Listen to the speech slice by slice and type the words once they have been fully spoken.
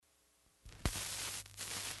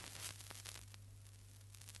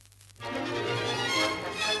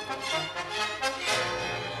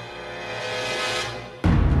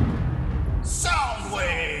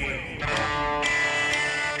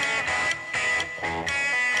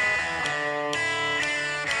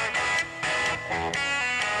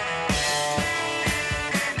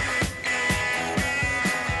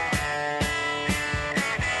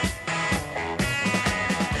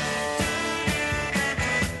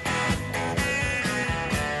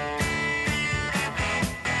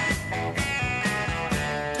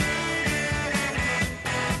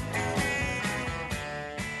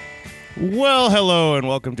Well, hello, and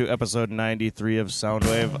welcome to episode 93 of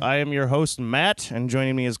Soundwave. I am your host, Matt, and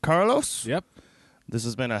joining me is Carlos. Yep. This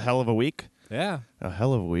has been a hell of a week. Yeah. A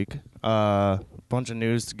hell of a week. Bunch of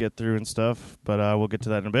news to get through and stuff, but we'll get to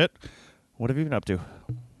that in a bit. What have you been up to?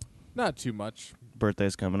 Not too much.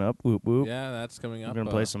 Birthday's coming up. Whoop, whoop. Yeah, that's coming up. I'm going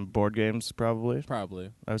to play some board games, probably.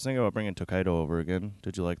 Probably. I was thinking about bringing Tokaido over again.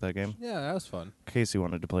 Did you like that game? Yeah, that was fun. Casey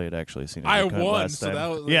wanted to play it, actually. Seen it I cut won, last so time. that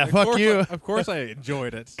was... Yeah, of fuck course you. Of course I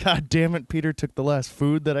enjoyed it. God damn it, Peter took the last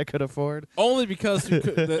food that I could afford. Only because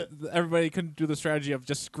everybody couldn't do the strategy of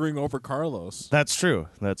just screwing over Carlos. That's true.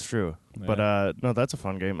 That's true. Yeah. But no, that's a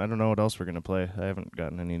fun game. I don't know what else we're gonna play. I haven't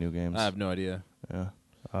gotten any new games. I have no idea.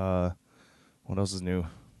 Yeah. What else is new?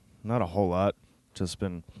 Not a whole lot. I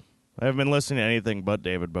haven't been listening to anything but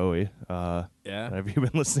David Bowie. Yeah. Have you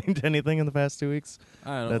been listening to anything in the past 2 weeks? I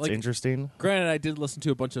don't know. That's like, interesting. Granted, I did listen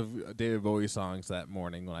to a bunch of David Bowie songs that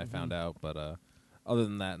morning when I found out, but other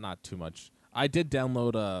than that, not too much. I did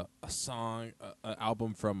download a song, an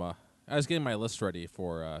album from... I was getting my list ready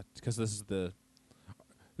for... because this is the...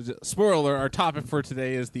 Spoiler, our topic for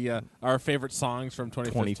today is our favorite songs from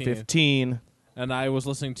 2015. And I was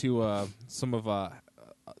listening to some of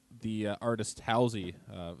the artist Halsey,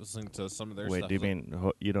 listening to some of their stuff. Wait, do you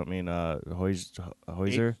mean you don't mean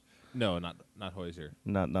Hoiser? No, not Hoiser.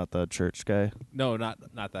 Not the church guy. No, not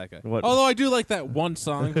that guy. What? Although I do like that one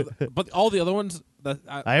song, but all the other ones that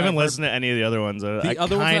I haven't listened to any of the other ones. I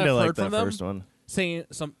other ones kind I've of like heard that from them, first one. saying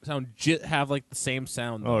have like the same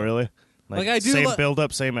sound. Oh, really? Like I do same li- build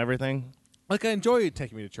up, same everything. Like I enjoy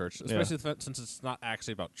Taking Me to Church, especially since it's not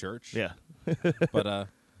actually about church. Yeah. But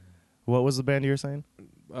What was the band you were saying?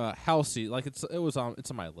 Halsey, like it's on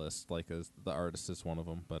my list. Like as the artist is one of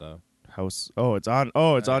them, but House. Oh, it's on.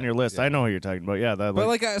 Oh, it's on your list. yeah. I know who you're talking about. Yeah, that. But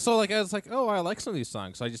I was like, oh, I like some of these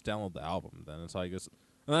songs, so I just downloaded the album. Then so I guess,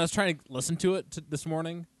 and I was trying to listen to it this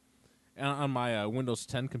morning, and on my Windows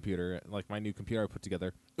 10 computer, like my new computer I put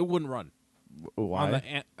together, it wouldn't run.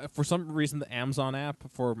 Why? For some reason, the Amazon app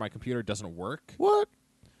for my computer doesn't work. What?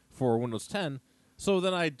 For Windows 10. So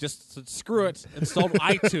then I just said, screw it, installed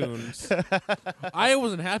iTunes. I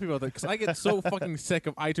wasn't happy about that because I get so fucking sick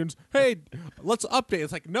of iTunes. Hey, let's update.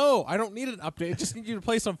 It's like, no, I don't need an update. I just need you to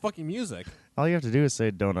play some fucking music. All you have to do is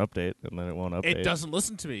say "don't update," and then it won't update. It doesn't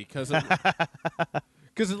listen to me because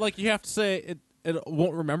like you have to say it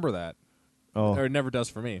won't remember that. Oh, Or it never does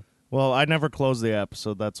for me. well, I never close the app,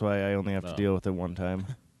 so that's why I only have to Oh. deal with it one time.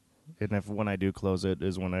 And when I do close it,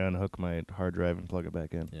 is when I unhook my hard drive and plug it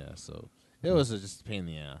back in. Yeah, so it was just a pain in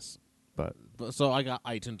the ass. But So I got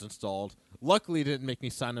iTunes installed. Luckily, it didn't make me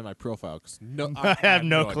sign in my profile because I have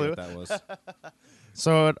no idea clue. what that was.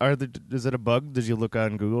 so, is it a bug? Did you look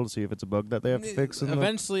on Google to see if it's a bug that they have to fix?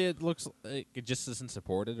 Eventually, it looks like it just isn't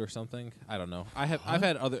supported or something. I don't know. I've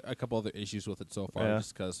had a couple other issues with it so far, Yeah.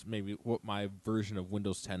 just because maybe what my version of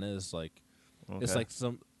Windows 10 is like. It's Okay.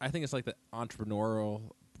 like I think it's like the entrepreneurial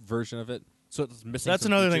version of it. So it's missing. That's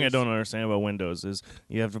some another thing I features. don't understand about Windows is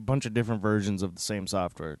you have a bunch of different versions of the same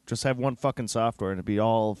software. Just have one fucking software and it'd be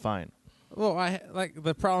all fine. Well,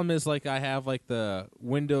 the problem is like I have like the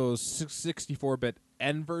Windows 64-bit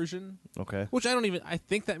N version, Okay. which I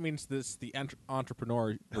think that means this the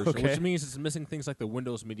entrepreneur version, Okay. which means it's missing things like the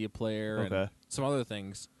Windows Media Player and Okay. some other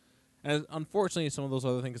things. And unfortunately, some of those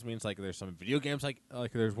other things means like there's some video games like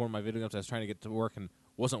there's one of my video games I was trying to get to work and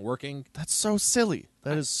wasn't working. That's so silly.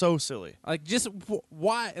 That is so silly. Like just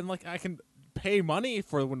why? And like I can pay money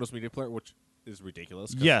for the Windows Media Player, which is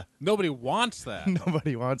ridiculous. 'cause Yeah. nobody wants that.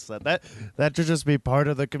 Nobody wants that. That should just be part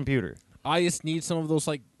of the computer. I just need some of those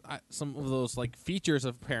features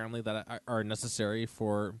apparently that are necessary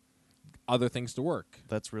for other things to work.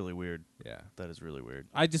 That's really weird. Yeah. That is really weird.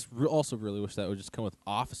 I just also really wish that would just come with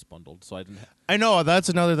Office bundled, so I didn't. I know that's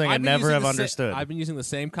another thing I I've been never using have the understood. I've been using the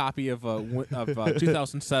same copy of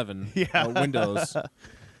 2007 Yeah. Windows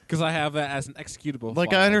because I have that as an executable.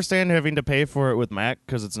 Like file. I understand having to pay for it with Mac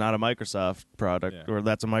because it's not a Microsoft product, Yeah. or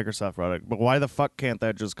that's a Microsoft product. But why the fuck can't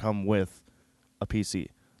that just come with a PC?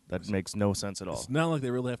 That makes no sense at all. It's not like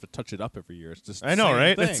they really have to touch it up every year. It's just I know,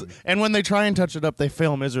 the same right? thing. And when they try and touch it up, they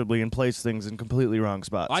fail miserably and place things in completely wrong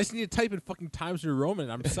spots. I just need to type in fucking Times New Roman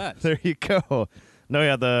and I'm set. There you go. No,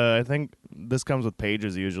 yeah, I think this comes with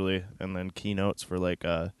Pages usually, and then Keynotes for like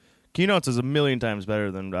Keynotes is a million times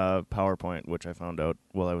better than PowerPoint, which I found out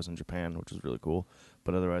while I was in Japan, which is really cool.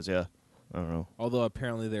 But otherwise, yeah, I don't know. Although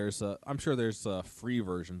apparently there's, I'm sure there's free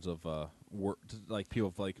versions of like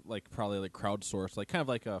people like probably like crowdsourced, like kind of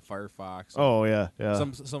like Firefox. Oh yeah, yeah.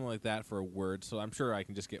 Something like that for Word. So I'm sure I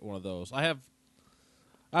can just get one of those. I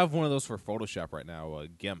have one of those for Photoshop right now,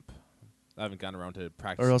 GIMP. I haven't gotten around to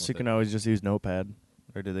practicing. Or else with you it. can always just use Notepad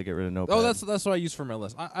Or did they get rid of Notepad? Oh, that's what I use for my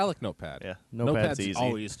list. I like Notepad. Yeah, Notepad's Notepad's easy.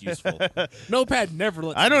 always useful. Notepad never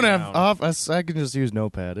lets I don't me have down. off. I can just use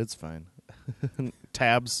Notepad. It's fine.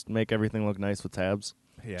 Tabs make everything look nice with tabs.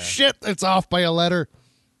 Yeah. Shit, it's off by a letter.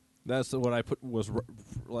 That's what I put was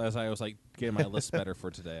as I was like getting my list better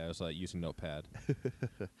for today. I was like using Notepad.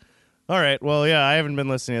 All right. Well, yeah, I haven't been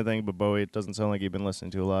listening to anything but Bowie. It doesn't sound like you've been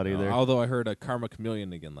listening to a lot either. Although I heard a Karma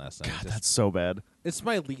Chameleon again last night. God, that's so bad. It's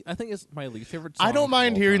my I think it's my least favorite song. I don't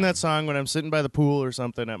mind of all hearing time. that song when I'm sitting by the pool or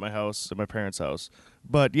something at my house, at my parents' house.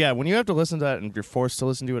 But yeah, when you have to listen to that and you're forced to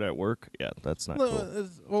listen to it at work, yeah, that's not cool.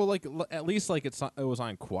 Well, like at least like it was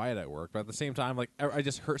on quiet at work, but at the same time, like I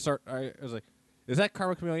just heard. I was like, "Is that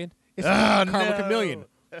Karma Chameleon? It's not Karma no. Chameleon.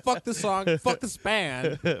 Fuck this song. Fuck this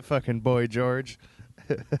band. Fucking Boy George.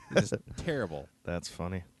 It's just terrible." That's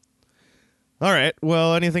funny. All right.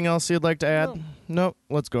 Well, anything else you'd like to add? No.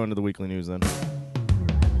 Let's go into the weekly news then.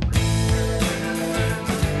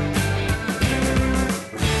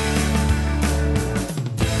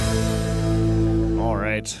 All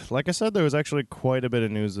right. Like I said, there was actually quite a bit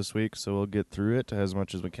of news this week, so we'll get through it as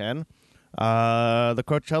much as we can. The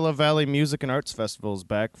Coachella Valley Music and Arts Festival is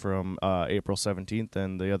back from April 17th,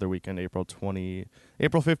 and the other weekend, April 15th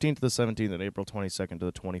to the 17th, and April 22nd to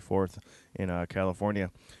the 24th in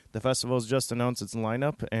California. The festival has just announced its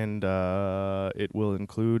lineup, and it will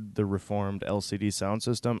include the reformed LCD sound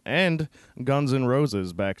system and Guns N'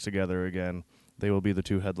 Roses back together again. They will be the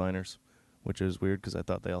two headliners, which is weird because I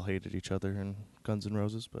thought they all hated each other in Guns N'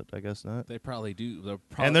 Roses, but I guess not. They probably do.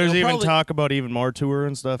 And there's even talk about even more tour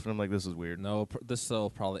and stuff, and I'm like, this is weird. No, this will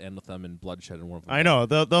probably end with them in bloodshed and one of them. I know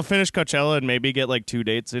they'll finish Coachella and maybe get like 2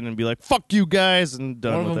 dates in and be like, "Fuck you guys," and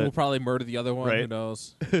done One of with them it. will probably murder the other one. Right. Who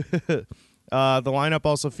knows? The lineup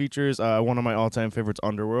also features one of my all-time favorites,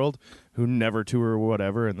 Underworld, who never tour or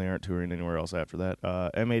whatever, and they aren't touring anywhere else after that.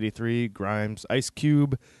 M83, Grimes, Ice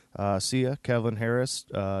Cube, Sia, Calvin Harris,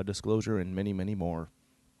 Disclosure, and many, many more.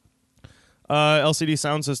 LCD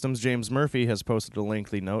Sound System's James Murphy has posted a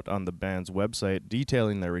lengthy note on the band's website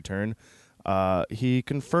detailing their return. He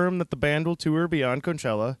confirmed that the band will tour beyond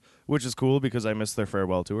Coachella, which is cool because I missed their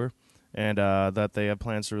farewell tour, and that they have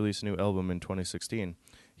plans to release a new album in 2016.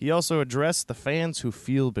 He also addressed the fans who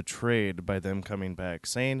feel betrayed by them coming back,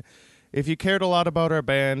 saying, "If you cared a lot about our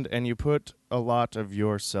band and you put a lot of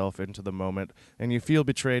yourself into the moment and you feel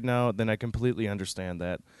betrayed now, then I completely understand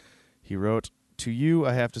that." He wrote, "To you,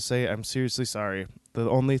 I have to say I'm seriously sorry. The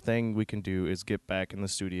only thing we can do is get back in the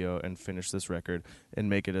studio and finish this record and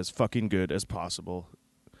make it as fucking good as possible."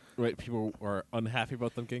 Right, people are unhappy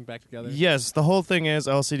about them getting back together. Yes, the whole thing is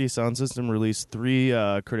LCD Sound System released 3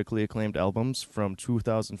 critically acclaimed albums from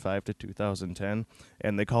 2005 to 2010,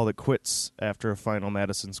 and they called it quits after a final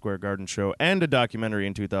Madison Square Garden show and a documentary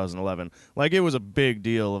in 2011. Like, it was a big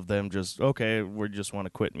deal of them just, okay, we just want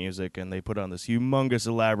to quit music, and they put on this humongous,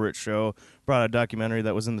 elaborate show, brought a documentary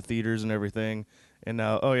that was in the theaters and everything, and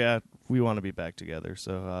now, oh yeah, we want to be back together,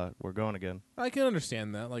 so we're going again. I can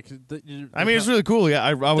understand that. Like, I mean, it's really cool. Yeah,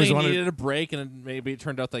 I always they wanted. needed a break, and maybe it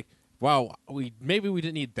turned out like, wow, maybe we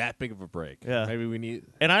didn't need that big of a break. Yeah. Maybe we need.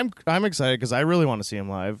 And I'm excited because I really want to see him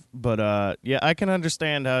live. But yeah, I can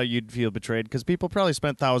understand how you'd feel betrayed because people probably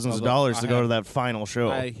spent thousands of dollars to go to that final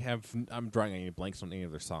show. I'm drawing any blanks on any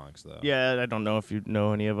of their songs though. Yeah, I don't know if you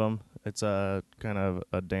know any of them. It's a kind of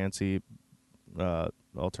a dancey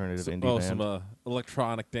alternative indie band. Some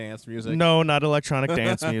electronic dance music. No, not electronic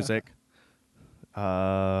dance music.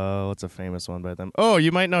 What's a famous one by them? Oh,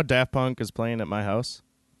 you might know Daft Punk is playing at my house.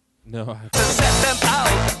 No. Set them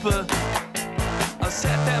out,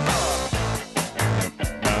 set them up.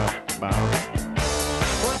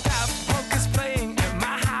 Well, Daft Punk is playing at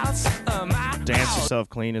my house, my Dance house. Yourself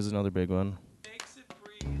Clean is another big one. Makes it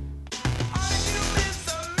free. All humans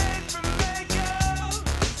are made from Legos.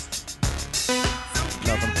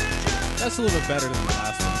 Nothing. That's a little bit better than the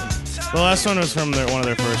last one. The last one was from one of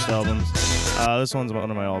their first albums. This one's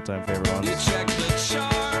one of my all-time favorite You ones. check the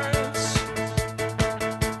charts.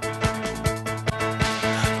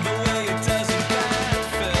 The way it does in bad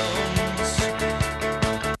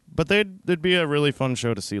films. But they'd be a really fun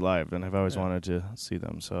show to see live, and I've always wanted to see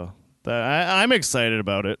them. So I'm excited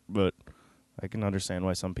about it, but I can understand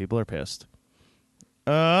why some people are pissed.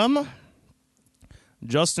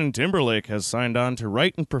 Justin Timberlake has signed on to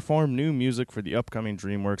write and perform new music for the upcoming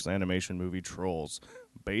DreamWorks animation movie Trolls,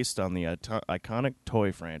 based on the iconic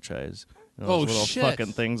toy franchise. You know, Oh, those little shit.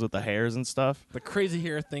 fucking things with the hairs and stuff. The crazy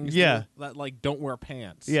hair things. Yeah. That like don't wear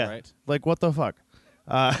pants. Yeah, Right. like what the fuck?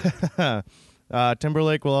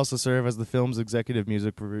 Timberlake will also serve as the film's executive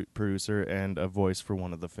music producer and a voice for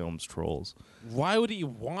one of the film's trolls. Why would he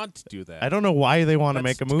want to do that? I don't know why they want to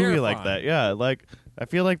That's make a movie like terrifying. that. Yeah, like I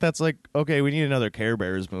feel like that's like, okay, we need another Care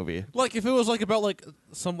Bears movie. Like if it was like about like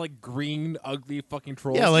some like green ugly fucking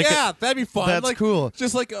trolls. Yeah, like that'd be fun. that's like, cool.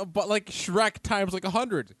 Just like but like Shrek times like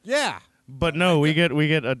 100. Yeah. But no, we get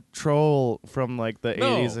a troll from like the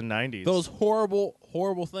No, 80s and 90s. Those horrible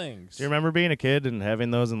things. Do you remember being a kid and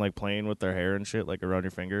having those and like playing with their hair and shit like around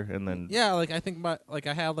your finger and then Yeah, like I think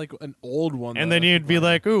I had like an old one. and that then I you'd think be mine-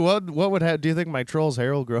 like, "Ooh, what would do you think my troll's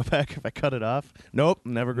hair will grow back if I cut it off?" Nope,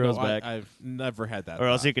 never grows No, back. I've never had that. Or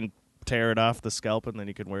else thought. you can tear it off the scalp and then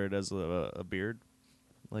you can wear it as a beard.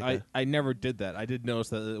 Like I never did that. I did notice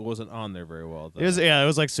that it wasn't on there very well. Though. it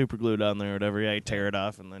was like super glued on there or whatever. Yeah, you tear it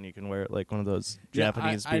off and then you can wear it like one of those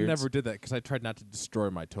Japanese I beards. never did that because I tried not to destroy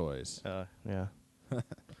my toys. Yeah.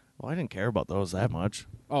 Well, I didn't care about those that much.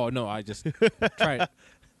 Oh no, I just tried.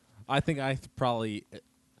 I think that probably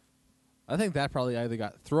either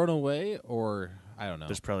got thrown away or I don't know.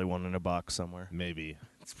 There's probably one in a box somewhere. Maybe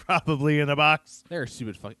It's probably in a box. they're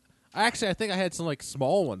stupid. Actually, I think I had some like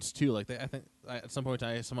small ones too. Like I think at some point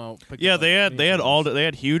I somehow picked Yeah, up, they like, had they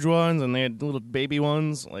had huge ones and they had little baby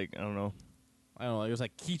ones. Like I don't know. I don't know. It was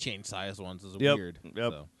like keychain sized ones. Is Yep, weird. yep.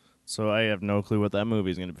 So. So I have no clue what that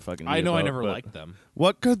movie's gonna be fucking. I know I about, never but liked them.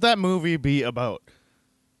 What could that movie be about?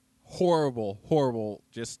 Horrible.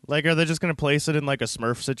 Just Like, are they just gonna place it in like a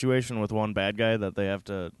Smurf situation with one bad guy that they have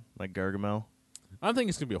to like Gargamel? I don't think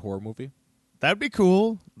it's gonna be a horror movie. That'd be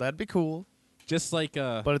cool. That'd be cool. Just like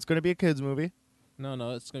But it's gonna be a kids movie.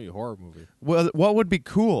 no, it's gonna be a horror movie. Well, what would be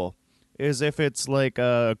cool is if it's like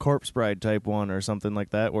a Corpse Bride type one or something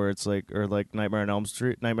like that, where it's like or like Nightmare on Elm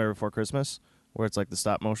Street, Nightmare Before Christmas, where it's like the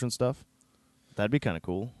stop motion stuff. That'd be kind of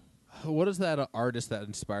cool. What is that artist that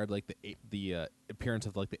inspired like the appearance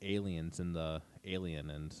of like the aliens in the Alien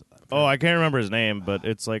and? Oh, I can't remember his name, but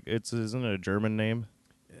it's like isn't it a German name?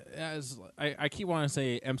 I keep wanting to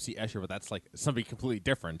say MC Escher, but that's like somebody completely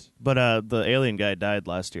different. But the alien guy died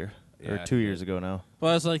last year or Yeah, 2 he years did. ago now. But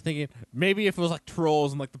I was like thinking maybe if it was like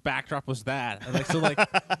trolls and like the backdrop was that, and like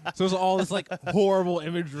so it's all this like horrible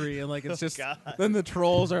imagery and like it's just God. then the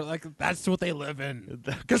trolls are like that's what they live in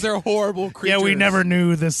because they're horrible creatures. Yeah, we never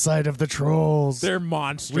knew this side of the trolls. They're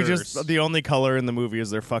monsters. We just the only color in the movie is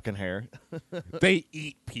their fucking hair. they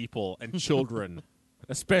eat people and children,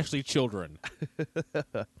 especially children.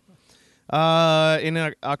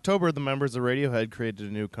 In October, the members of Radiohead created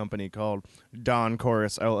a new company called Dawn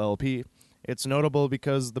Chorus LLP. It's notable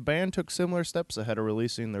because the band took similar steps ahead of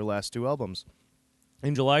releasing their last two albums.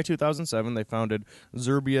 In July 2007, they founded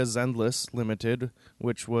Zerbia Zendless Limited,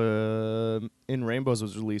 which in Rainbows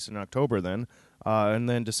was released in October then. And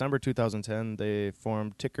then December 2010, they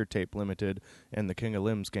formed Ticker Tape Limited, and The King of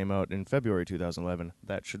Limbs came out in February 2011.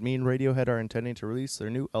 That should mean Radiohead are intending to release their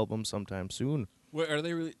new album sometime soon. Wait, are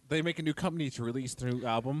they they make a new company to release their new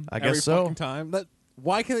album? I every guess so. Fucking time.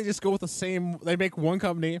 Why can't they just go with the same? They make one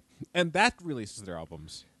company and that releases their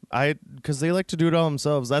albums. Because they like to do it all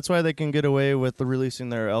themselves. That's why they can get away with releasing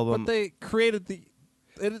their album. But they created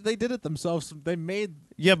they did it themselves. They made.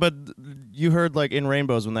 Yeah, but you heard like in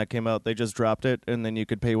Rainbows when that came out, they just dropped it, and then you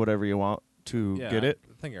could pay whatever you want to get it.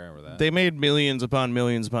 I think I remember that. They made millions upon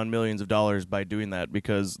millions upon millions of dollars by doing that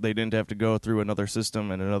because they didn't have to go through another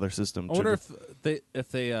system and another system. I wonder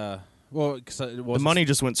if they well, cause it was the money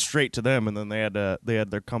just went straight to them, and then they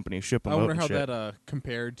had their company ship them I out wonder and how shit. that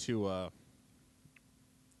compared to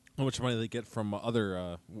how much money they get from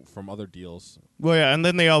other deals. Well, yeah, and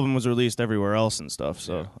then the album was released everywhere else and stuff.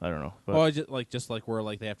 So Yeah. I don't know. But Well, just like where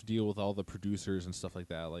like they have to deal with all the producers and stuff like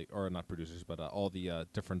that, like or not producers, but all the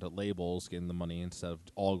different labels getting the money instead of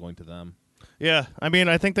all going to them. yeah, I mean,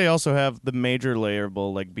 I think they also have the major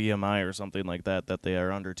label like BMI or something like that they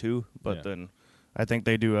are under too. But Yeah. then I think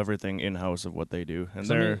they do everything in house of what they do, and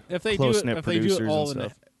So, I they're mean, if they close knit if they producers do it all and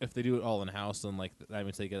stuff. if they do it all in house, then like that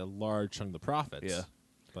means they get a large chunk of the profits. Yeah.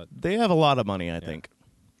 But They have a lot of money, I think.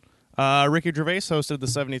 Ricky Gervais hosted the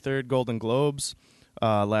 73rd Golden Globes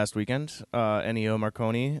last weekend. Ennio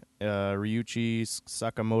Marconi, Ryuichi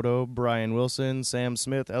Sakamoto, Brian Wilson, Sam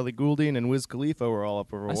Smith, Ellie Goulding, and Wiz Khalifa were all up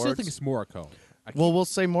for I awards. still think it's Morricone. Well, we'll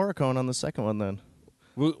say Morricone on the second one then.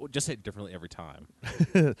 We'll just say it differently every time.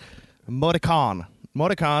 Morricone.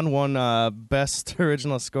 Morricone won Best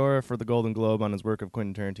Original Score for the Golden Globe on his work of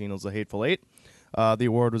Quentin Tarantino's The Hateful Eight. The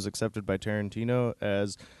award was accepted by Tarantino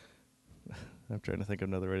as... I'm trying to think of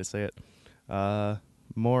another way to say it.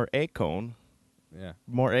 Morricone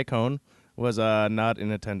was not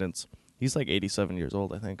in attendance. He's like 87 years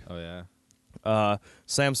old, I think. Oh yeah.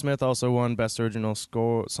 Sam Smith also won Best Original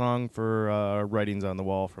Song for Writings on the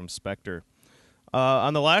Wall from Spectre.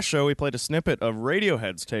 On the last show, we played a snippet of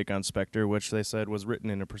Radiohead's take on Spectre, which they said was written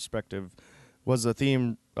in a perspective, was a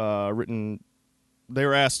theme written they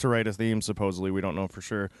were asked to write a theme, supposedly. We don't know for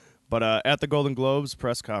sure. But at the Golden Globes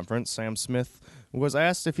press conference, Sam Smith was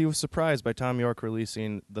asked if he was surprised by Tom York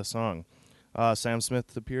releasing the song. Sam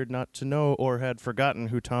Smith appeared not to know or had forgotten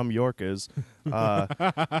who Tom York is.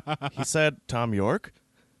 He said, "Tom York?"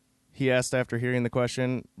 He asked after hearing the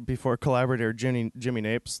question. Before collaborator Jimmy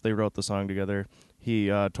Napes, they wrote the song together. He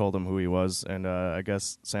told him who he was, and I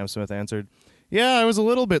guess Sam Smith answered, "Yeah, I was a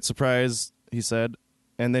little bit surprised," he said.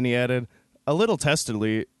 And then he added, a little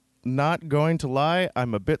testedly, "Not going to lie,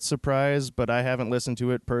 I'm a bit surprised, but I haven't listened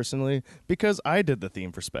to it personally because I did the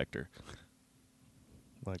theme for Spectre."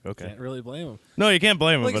 Like, okay. Can't really blame him. No, you can't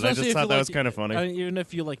blame him, Like, but I especially just if thought you, that like, was kind of funny. I mean, even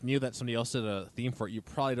if you knew that somebody else did a theme for it, you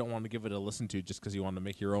probably don't want to give it a listen to just because you want to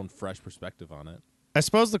make your own fresh perspective on it. I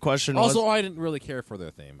suppose the question Also, was... I didn't really care for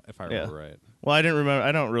their theme, if I remember right. Well, I didn't remember.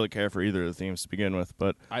 I don't really care for either of the themes to begin with,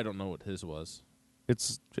 but I don't know what his was.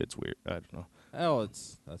 it's weird. I don't know. Oh,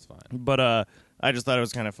 that's fine. But I just thought it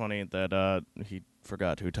was kind of funny that he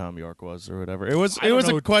forgot who Tom York was or whatever. It was I don't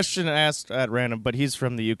know. a question asked at random, but he's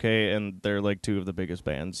from the UK and they're like two of the biggest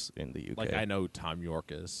bands in the UK. Like, I know who Tom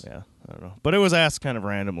York is. Yeah, I don't know. But it was asked kind of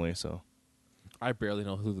randomly, so. I barely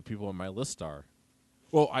know who the people on my list are.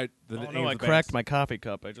 Well, I cracked my coffee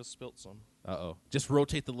cup. I just spilt some. Uh-oh. Just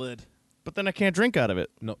rotate the lid. But then I can't drink out of it.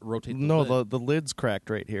 No, rotate the No, lid. the lid's cracked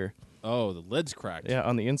right here. Oh, the lid's cracked. Yeah,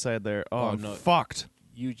 on the inside there. Oh, I'm no. fucked.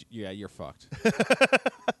 You're fucked.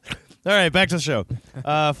 All right, back to the show.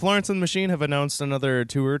 Florence and the Machine have announced another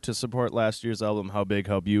tour to support last year's album, How Big,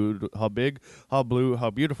 How Blue, How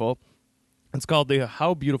Beautiful. It's called the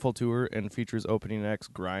How Beautiful Tour and features opening acts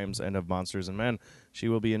Grimes and Of Monsters and Men. She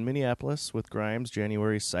will be in Minneapolis with Grimes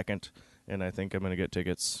January 2nd, and I think I'm going to get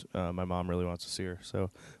tickets. My mom really wants to see her, so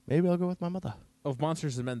maybe I'll go with my mother. Of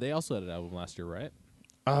Monsters and Men, they also had an album last year, right?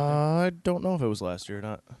 I don't know if it was last year or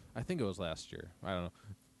not. I think it was last year. I don't know.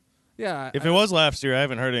 Yeah. If it was last year, I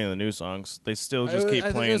haven't heard any of the new songs. They still just keep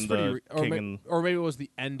playing the King and... Or maybe it was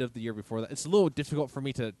the end of the year before that. It's a little difficult for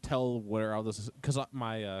me to tell where all this is, because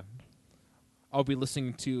my... I'll be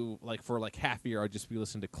listening to, like, for like half a year, I'll just be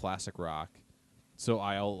listening to classic rock. So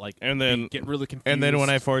I'll, like, and then get really confused. And then when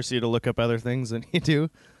I force you to look up other things than you do,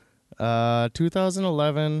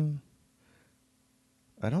 2011,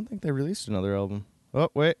 I don't think they released another album. Oh,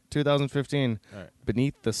 wait, 2015, All right.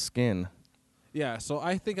 Beneath the Skin. Yeah, so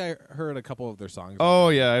I think I heard a couple of their songs. Oh,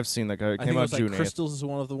 yeah, I've seen that guy. It I came think it out was June like 8th. Crystals is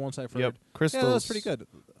one of the ones I've heard. Yep, Crystals. Yeah, that's pretty good,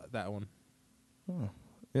 that one. Oh.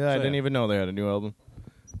 Yeah, I didn't even know they had a new album.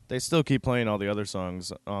 They still keep playing all the other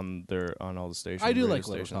songs on all the stations. I do radio like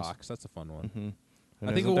Little stations. Talks. That's a fun one. Mm-hmm.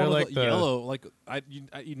 I think isn't one there of like the Yellow, like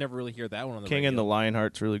you never really hear that one on the King radio. and the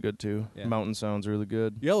Lionheart's really good too. Yeah. Mountain Sound's really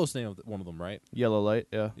good. Yellow's the name of one of them, right? Yellow Light,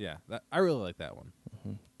 yeah. Yeah, I really like that one.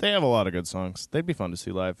 They have a lot of good songs. They'd be fun to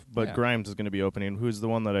see live. But Yeah. Grimes is going to be opening. Who's the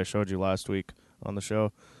one that I showed you last week on the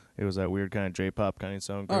show? It was that weird kind of J-pop kind of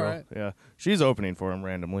song girl. All right. Yeah, she's opening for him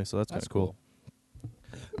randomly, so that's kind That's of cool.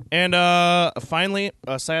 And finally,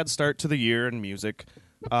 a sad start to the year in music.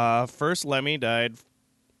 First, Lemmy died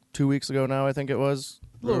 2 weeks ago now, I think it was.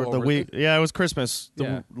 A little the over. week. Yeah, it was Christmas. The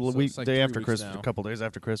Yeah, so week it's like day 3 after weeks Christmas, now. a couple days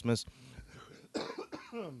after Christmas.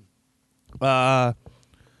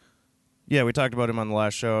 Yeah, we talked about him on the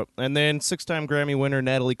last show. And then 6-time Grammy winner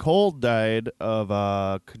Natalie Cole died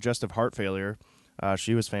of congestive heart failure.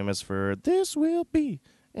 She was famous for "This Will Be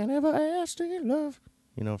an Everlasting Love,"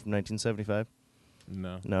 from 1975.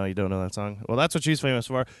 No, you don't know that song. Well, that's what she's famous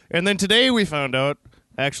for. And then today we found out,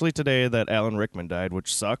 that Alan Rickman died,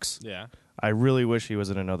 which sucks. Yeah. I really wish he was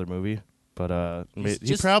in another movie, but he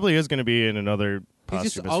just- probably is going to be in another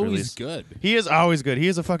He's posthumous just always release. good. He is always good. He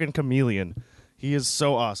is a fucking chameleon. He is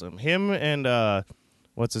so awesome. Him and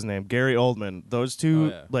what's his name? Gary Oldman. Those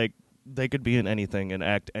two, Oh, yeah. they could be in anything and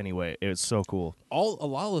act anyway. It's so cool. A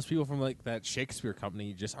lot of those people from like that Shakespeare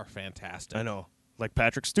company just are fantastic. I know. Like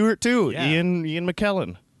Patrick Stewart too. Yeah. Ian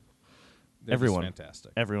McKellen. They're Everyone. just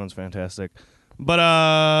fantastic. Everyone's fantastic.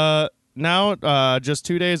 But now, just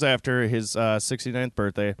 2 days after his 69th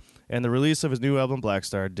birthday and the release of his new album Black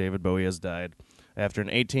Star, David Bowie has died. After an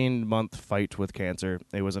 18-month fight with cancer,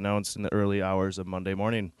 it was announced in the early hours of Monday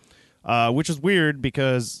morning, which is weird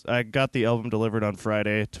because I got the album delivered on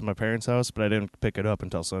Friday to my parents' house, but I didn't pick it up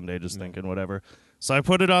until Sunday, just thinking whatever. So I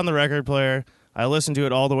put it on the record player. I listened to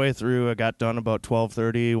it all the way through. I got done about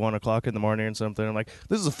 12:30, 1 o'clock in the morning or something. I'm like,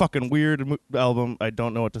 this is a fucking weird album. I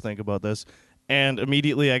don't know what to think about this. And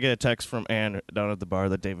immediately I get a text from Ann down at the bar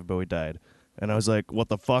that David Bowie died. And I was like, what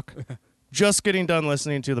the fuck? Just getting done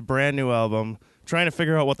listening to the brand new album, trying to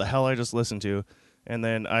figure out what the hell I just listened to. And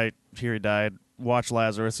then I hear he died, watch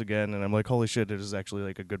Lazarus again, and I'm like, holy shit, it is actually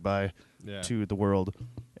like a goodbye Yeah. to the world.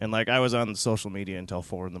 And like I was on social media until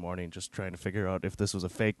 4 a.m. just trying to figure out if this was a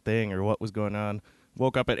fake thing or what was going on.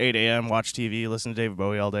 Woke up at 8 a.m., watched TV, listened to David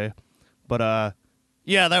Bowie all day. But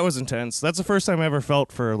yeah, that was intense. That's the first time I ever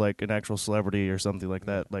felt for like an actual celebrity or something like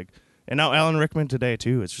that. Like, and now Alan Rickman today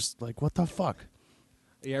too. It's just like, what the fuck?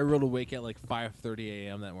 Yeah, I rolled awake at like 5:30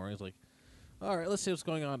 a.m. that morning. I was like, all right, let's see what's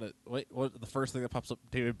going on. Wait, what? The first thing that pops up,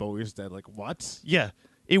 David Bowie's dead. Like, what? Yeah,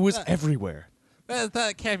 it was everywhere.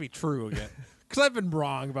 That can't be true again. Because I've been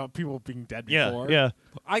wrong about people being dead before. Yeah.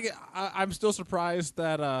 I'm still surprised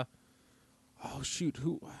that. Oh shoot,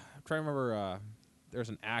 who? I'm trying to remember. There's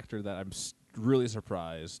an actor that I'm really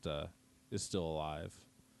surprised is still alive.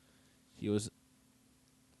 He was.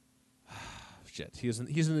 Shit, he's in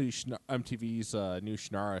the MTV's new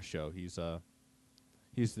Shannara show. He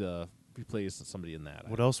plays somebody in that.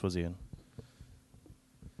 What else was he in?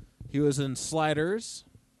 He was in Sliders.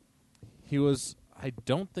 I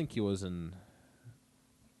don't think he was in.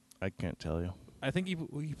 I can't tell you. I think he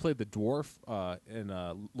played the dwarf in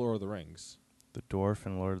Lord of the Rings. The dwarf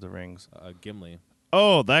in Lord of the Rings. Gimli.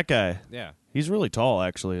 Oh, that guy. Yeah. He's really tall,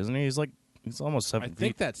 actually, isn't he? He's almost 7 feet. I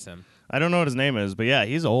think that's him. I don't know what his name is, but yeah,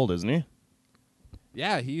 he's old, isn't he?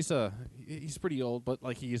 Yeah, he's pretty old, but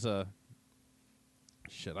like he's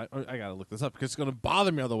shit. I gotta look this up because it's gonna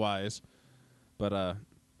bother me otherwise. But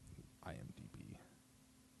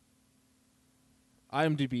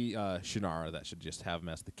IMDb Shannara, that should just have him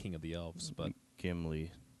as the king of the elves, but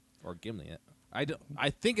Gimli. or Gimli. I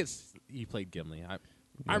think he played Gimli.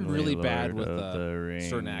 I'm really bad with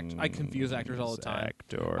certain actors. I confuse actors all the time.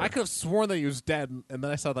 Actor. I could have sworn that he was dead, and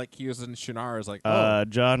then I saw like he was in Shannara. I was like,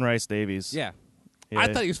 John Rice Davies. yeah. Yeah.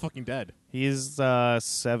 I thought he was fucking dead. He's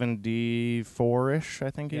 74-ish, I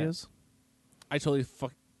think he Yeah. is. I totally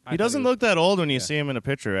He doesn't look that old when you see him in a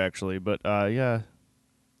picture, actually, but yeah.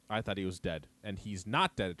 I thought he was dead, and he's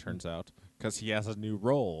not dead. It turns out because he has a new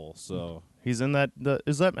role. So He's in that.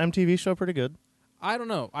 Is that MTV show pretty good? I don't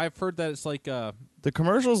know. I've heard that it's like The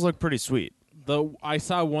commercials look pretty sweet. I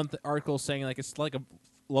saw one article saying like it's like a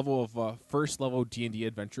level of first level D&D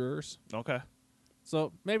adventurers. Okay.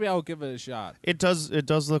 So maybe I'll give it a shot. It does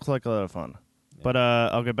look like a lot of fun. Yeah. But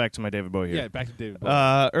I'll get back to my David Bowie here. Yeah, back to David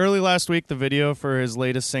Bowie. Early last week, the video for his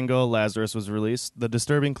latest single, Lazarus, was released. The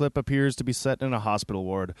disturbing clip appears to be set in a hospital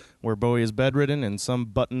ward, where Bowie is bedridden and some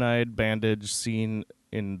button-eyed bandage seen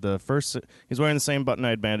in the first... He's wearing the same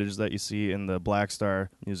button-eyed bandage that you see in the Black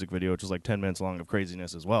Star music video, which is like 10 minutes long of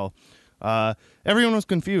craziness as well. Everyone was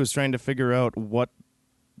confused, trying to figure out what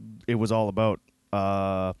it was all about.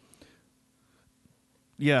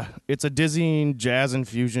 Yeah, it's a dizzying jazz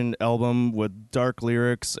infusion album with dark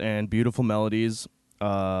lyrics and beautiful melodies.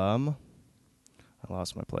 I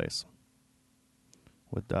lost my place.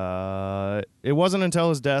 It wasn't until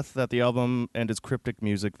his death that the album and its cryptic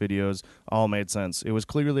music videos all made sense. It was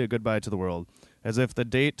clearly a goodbye to the world, as if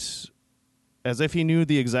he knew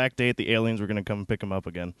the exact date the aliens were going to come and pick him up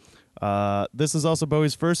again. This is also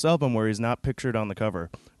Bowie's first album where he's not pictured on the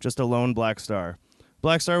cover, just a lone Black Star.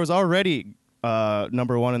 Black Star was already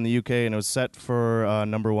number one in the UK, and it was set for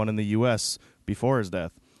number one in the US before his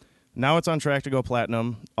death. Now it's on track to go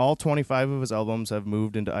platinum. All 25 of his albums have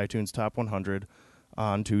moved into iTunes Top 100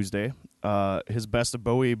 on Tuesday. His Best of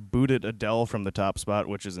Bowie booted Adele from the top spot,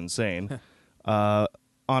 which is insane. On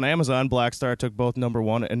Amazon, Black Star took both number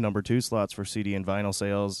 1 and number 2 slots for CD and vinyl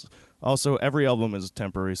sales. Also, every album is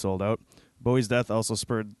temporarily sold out. Bowie's death also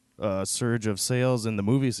spurred a surge of sales in the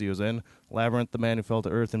movies he was in. Labyrinth, The Man Who Fell to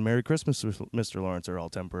Earth, and Merry Christmas, Mr. Lawrence are all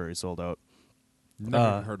temporarily sold out.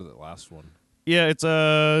 Never even heard of that last one. Yeah, it's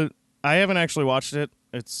I haven't actually watched it.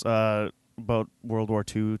 It's about World War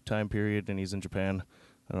II time period, and he's in Japan.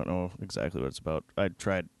 I don't know exactly what it's about. I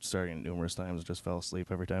tried starting it numerous times, just fell asleep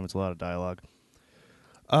every time. It's a lot of dialogue.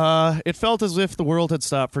 It felt as if the world had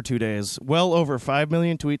stopped for 2 days. Well over 5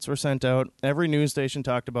 million tweets were sent out. Every news station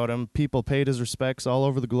talked about him. People paid his respects all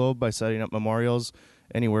over the globe by setting up memorials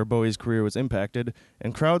anywhere Bowie's career was impacted,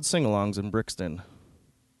 and crowd sing-alongs in Brixton.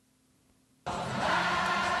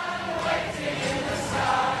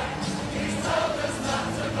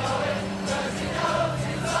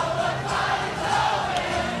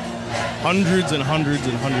 Hundreds and hundreds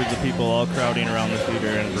and hundreds of people all crowding around the theater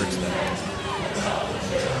in Brixton.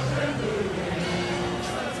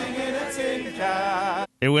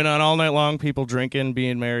 It went on all night long, people drinking,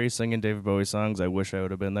 being merry, singing David Bowie songs. I wish I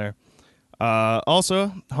would have been there.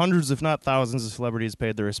 Also, hundreds, if not thousands, of celebrities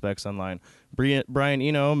paid their respects online. Brian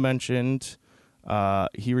Eno mentioned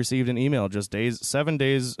he received an email just 7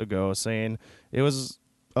 days ago saying it was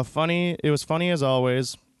funny as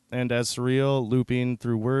always. and as surreal, looping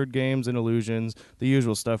through word games and illusions, the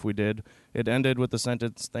usual stuff we did. It ended with the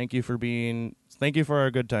sentence, thank you for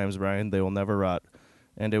our good times, Brian. They will never rot.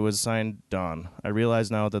 And it was signed Don. I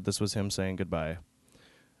realize now that this was him saying goodbye.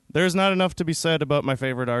 There's not enough to be said about my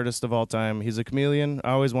favorite artist of all time. He's a chameleon,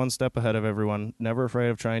 always one step ahead of everyone, never afraid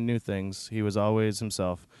of trying new things. He was always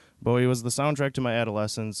himself. Bowie was the soundtrack to my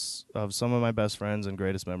adolescence, of some of my best friends and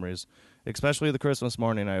greatest memories. Especially the Christmas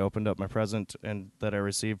morning I opened up my present and that I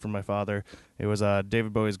received from my father. It was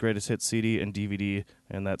David Bowie's greatest hits CD and DVD,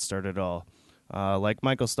 and that started it all. Like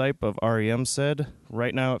Michael Stipe of REM said,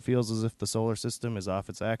 right now it feels as if the solar system is off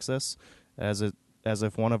its axis, as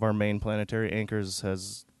if one of our main planetary anchors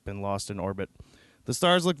has been lost in orbit. The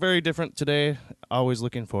stars look very different today, always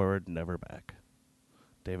looking forward, never back.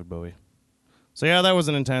 David Bowie. So yeah, that was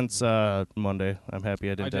an intense Monday. I'm happy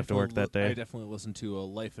I didn't have to work that day. I definitely listened to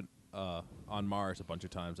Life on Mars a bunch of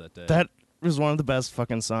times that day. That was one of the best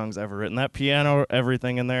fucking songs ever written. That piano,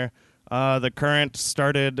 everything in there. The Current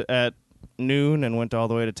started at noon and went all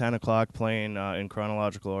the way to 10 o'clock playing in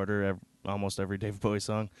chronological order almost every David Bowie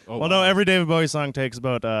song. Oh, well, wow. no, every David Bowie song takes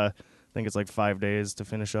about, I think it's like 5 days to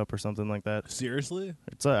finish up or something like that. Seriously?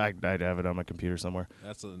 It's I'd have it on my computer somewhere.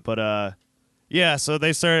 But yeah, so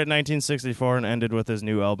they started in 1964 and ended with his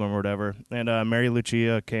new album or whatever. And Mary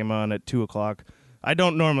Lucia came on at 2 o'clock. I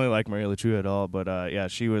don't normally like Mary Lucia at all, but yeah,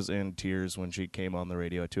 she was in tears when she came on the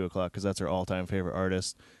radio at 2 o'clock because that's her all-time favorite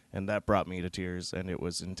artist, and that brought me to tears, and it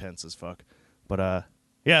was intense as fuck. But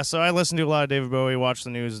yeah, so I listened to a lot of David Bowie, watched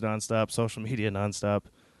the news nonstop, social media nonstop.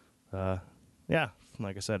 Yeah,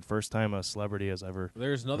 like I said, first time a celebrity has ever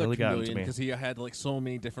there's another really gotten to chameleon me. because he had like so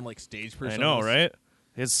many different like stage personas. I know, right?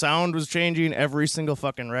 His sound was changing every single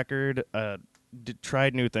fucking record.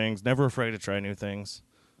 Tried new things. Never afraid to try new things.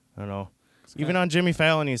 I don't know. Even on Jimmy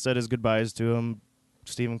Fallon, he said his goodbyes to him.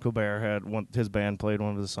 Stephen Colbert had his band played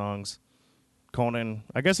one of the songs. Conan.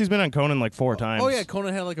 I guess he's been on Conan like 4 times. Oh yeah,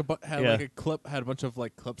 Conan had like a clip. Had a bunch of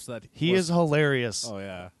like clips that he is hilarious. Oh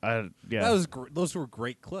yeah. Yeah. That was those were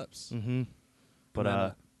great clips. Mm-hmm. But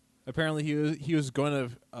then, apparently he was going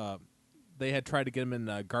to. They had tried to get him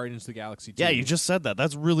in Guardians of the Galaxy 2. Yeah, you just said that.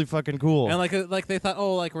 That's really fucking cool. And like they thought,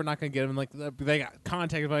 oh, like we're not gonna get him. Like they got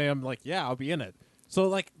contacted by him. Like yeah, I'll be in it. So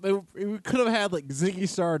like we could have had like Ziggy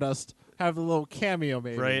Stardust have a little cameo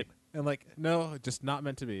maybe. Right. And like no, just not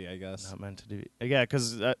meant to be. I guess not meant to be. Yeah,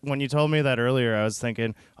 because when you told me that earlier, I was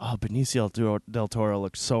thinking, oh, Benicio del Toro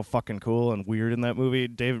looked so fucking cool and weird in that movie.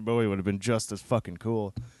 David Bowie would have been just as fucking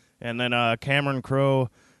cool. And then Cameron Crowe,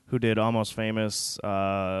 who did Almost Famous,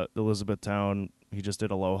 Elizabethtown. He just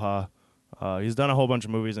did Aloha. He's done a whole bunch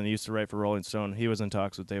of movies and he used to write for Rolling Stone. He was in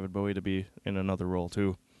talks with David Bowie to be in another role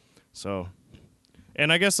too. So,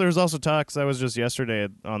 and I guess there's also talks. That was just yesterday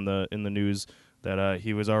in the news that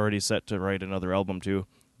he was already set to write another album too,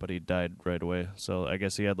 but he died right away. So I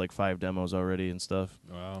guess he had like 5 demos already and stuff.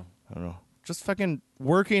 Wow. I don't know. Just fucking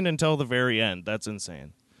working until the very end. That's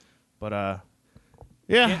insane. But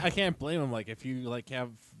yeah, I can't blame him. Like if you like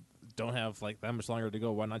don't have like that much longer to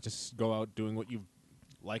go, why not just go out doing what you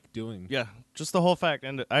like doing? Yeah, just the whole fact.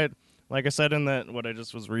 And like I said in that what I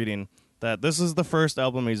just was reading, that this is the first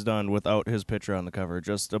album he's done without his picture on the cover,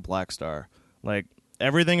 just a black star. Like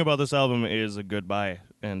everything about this album is a goodbye.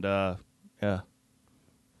 And yeah,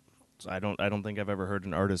 so I don't think I've ever heard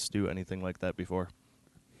an artist do anything like that before.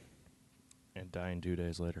 And dying 2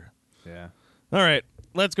 days later. Yeah. All right,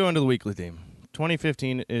 let's go into the weekly theme.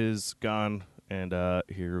 2015 is gone, and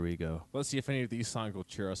here we go. Let's see if any of these songs will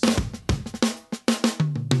cheer us up.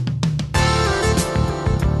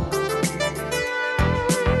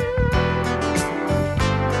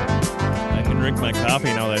 I can drink my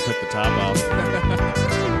coffee now that I took the top off.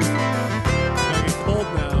 It's cold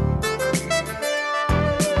now.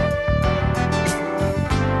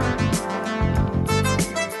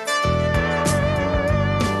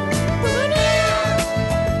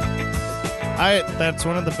 That's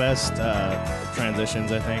one of the best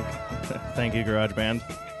transitions, I think. Thank you, GarageBand.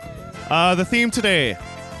 The theme today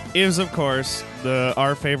is, of course,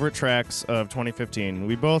 our favorite tracks of 2015.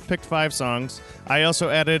 We both picked 5 songs. I also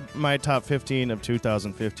added my top 15 of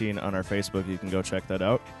 2015 on our Facebook. You can go check that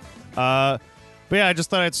out. But yeah, I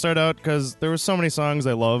just thought I'd start out because there were so many songs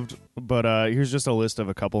I loved. But here's just a list of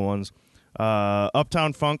a couple ones.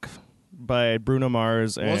 Uptown Funk by Bruno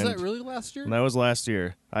Mars. And Was that really last year? that was last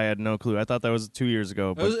year. I had no clue. I thought that was 2 years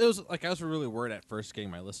ago. But It was like I was really worried at first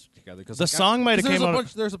getting my list together because the song might have came out.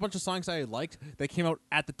 There's a bunch of songs I liked that came out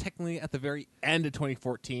technically at the very end of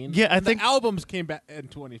 2014. Yeah, I and think the albums came back in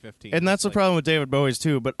 2015. and that's the problem with David Bowie's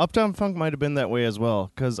too. But Uptown Funk might have been that way as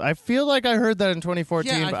well because I feel like I heard that in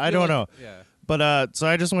 2014, Yeah, but I don't know. Yeah. But so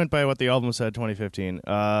I just went by what the album said, 2015.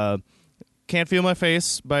 Can't Feel My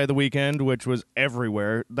Face by The Weeknd, which was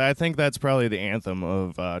everywhere. I think that's probably the anthem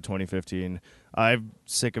of 2015. I'm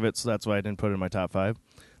sick of it, so that's why I didn't put it in my top 5.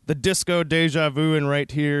 The Disco Deja Vu and Right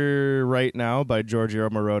Here, Right Now by Giorgio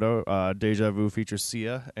Moroder. Deja Vu features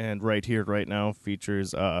Sia, and Right Here, Right Now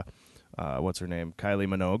features, what's her name? Kylie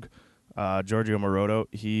Minogue. Giorgio Moroder,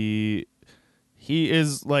 he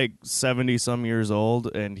is like 70-some years old,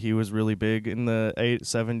 and he was really big in the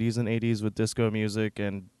 70s and 80s with disco music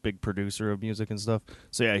and big producer of music and stuff.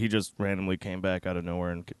 So yeah, he just randomly came back out of nowhere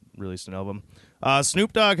and released an album.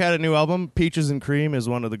 Snoop Dogg had a new album. Peaches and Cream is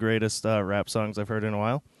one of the greatest rap songs I've heard in a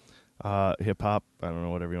while. Hip-hop, I don't know,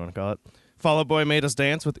 whatever you want to call it. Fall Out Boy Made Us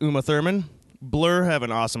Dance with Uma Thurman. Blur have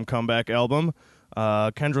an awesome comeback album.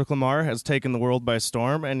 Kendrick Lamar has taken the world by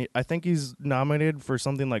storm, and I think he's nominated for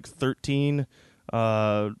something like 13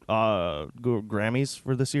 Grammys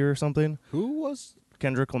for this year or something. Who was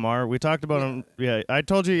Kendrick Lamar? We talked about him. Yeah, I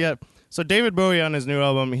told you. Yeah. So David Bowie on his new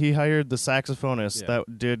album, he hired the saxophonist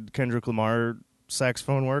that did Kendrick Lamar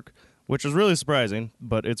saxophone work, which is really surprising,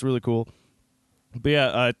 but it's really cool. But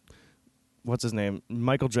yeah, what's his name?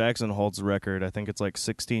 Michael Jackson holds the record. I think it's like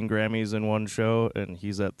 16 Grammys in one show, and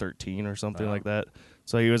he's at 13 or something like that.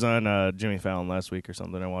 So he was on Jimmy Fallon last week or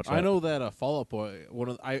something. I watched that. I know that Fall Out Boy,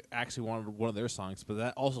 I actually wanted one of their songs, but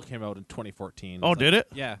that also came out in 2014. Oh, did it?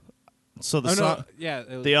 Yeah. So the Oh, song, no, yeah,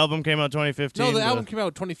 it was, the album came out 2015. no, the album came out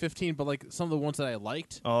in 2015, but like some of the ones that I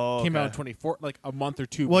liked came out in 2014, like a month or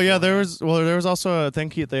two. Well, yeah, there beforehand. was also I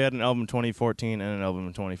think they had an album in 2014 and an album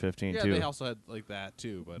in 2015 Yeah, too. they also had like that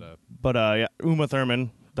too, but Yeah, Uma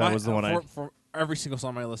Thurman, that was the one for every single song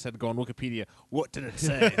on my list had to go on Wikipedia. What did it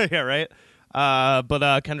say? yeah, right.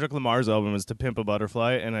 But Kendrick Lamar's album is To Pimp a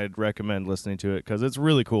Butterfly, and I'd recommend listening to it because it's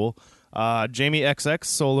really cool. Jamie XX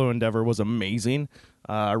solo endeavor was amazing.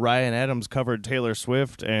 Ryan Adams covered Taylor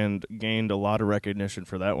Swift and gained a lot of recognition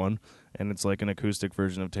for that one, and it's like an acoustic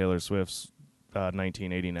version of Taylor Swift's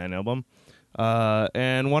 1989 album.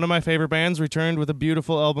 And one of my favorite bands returned with a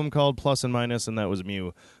beautiful album called Plus and Minus, and that was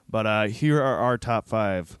Mew. But here are our top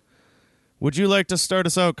 5. Would you like to start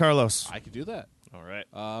us out, Carlos? I could do that. All right.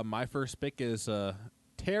 My first pick is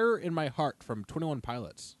 "Terror in My Heart" from 21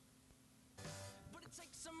 Pilots. But it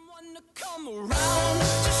takes someone to come around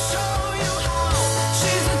to show you how.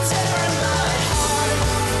 She's a terror in my heart.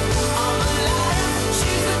 I'm alive.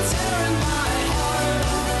 She's a terror in my heart.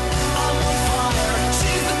 I'm on fire.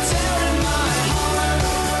 She's a terror in my heart.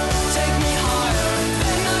 Take me higher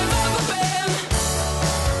than I've ever been.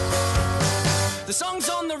 The songs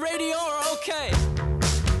on the radio are okay,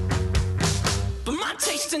 but my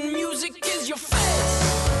taste in music is your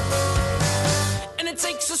face. And it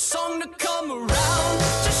takes a song to come around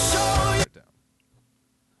to show you.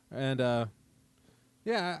 And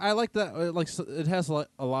yeah, I like that. It has a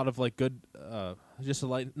lot of like good, just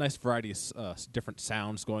a nice variety of different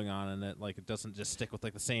sounds going on in it. Like it doesn't just stick with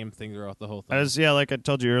like the same thing throughout the whole thing. Like I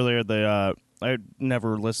told you earlier, I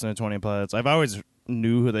never listened to 20 Pilots. I've always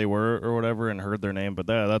knew who they were or whatever and heard their name, but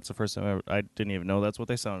that's the first time I didn't even know that's what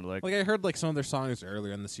they sounded like. Like I heard like some of their songs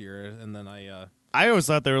earlier in this year, and then I always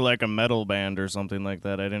thought they were like a metal band or something like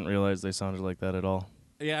that. I didn't realize they sounded like that at all.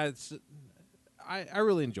 yeah, I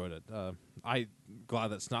really enjoyed it. I'm glad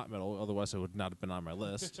that's not metal, otherwise it would not have been on my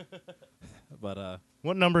list. But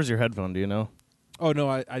What number's your headphone, do you know? oh no,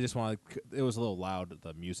 I just wanted. It was a little loud,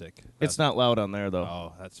 the music. It's not loud on there, though.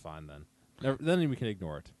 Oh, that's fine then. Then we can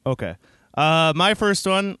ignore it. Okay. My first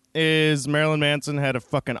one is Marilyn Manson had a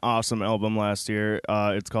fucking awesome album last year.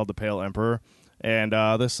 It's called The Pale Emperor. And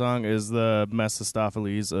this song is the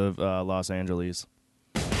Mephistopheles of Los Angeles.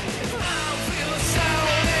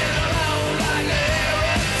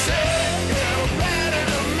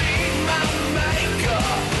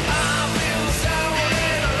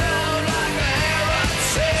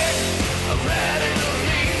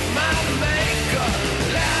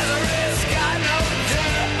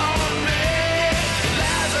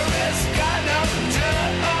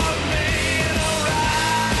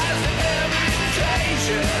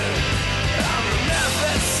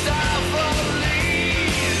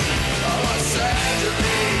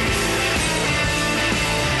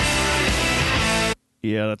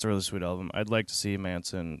 Yeah, that's a really sweet album. I'd like to see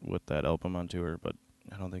Manson with that album on tour, but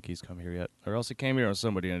I don't think he's come here yet. Or else he came here with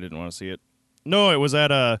somebody and I didn't want to see it. No, it was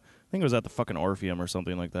at I think it was at the fucking Orpheum or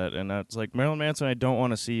something like that. And that's like, Marilyn Manson, I don't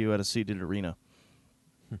want to see you at a seated arena.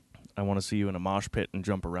 I want to see you in a mosh pit and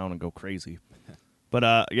jump around and go crazy.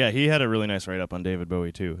 But yeah, he had a really nice write-up on David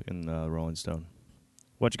Bowie, too, in Rolling Stone.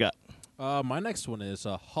 What you got? My next one is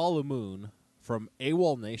Hollow Moon from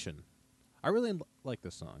AWOL Nation. I really like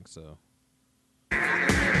this song, so...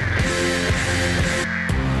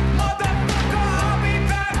 Motherfucker, I'll be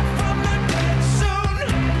back from the dead soon.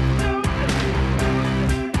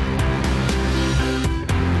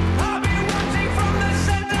 I'll be watching from the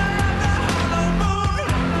center of the hollow moon.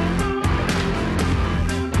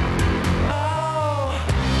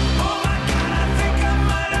 Oh my God, I think I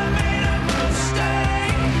might have made a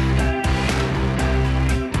mistake.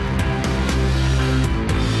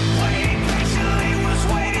 Waiting patiently was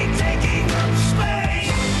waiting, taking up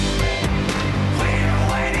space. We're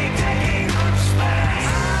waiting, taking up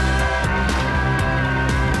space.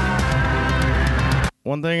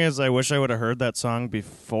 One thing is, I wish I would have heard that song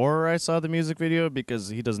before I saw the music video because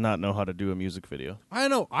he does not know how to do a music video. I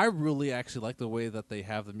know. I really actually like the way that they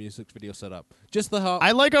have the music video set up. Just the how.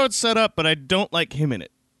 I like how it's set up, but I don't like him in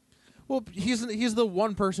it. Well, he's the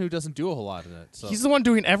one person who doesn't do a whole lot in it. So. He's the one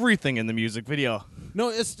doing everything in the music video. No,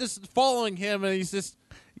 it's just following him, and he's just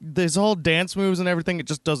There's all dance moves and everything. It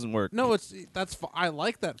just doesn't work. no. I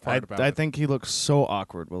like that part about I it. think he looks so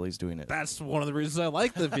awkward while he's doing it. That's one of the reasons I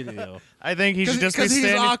like the video. I think he should just be Because he's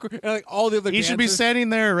standing. awkward, and like all the other. He should be dancers- standing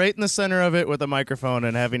there right in the center of it with a microphone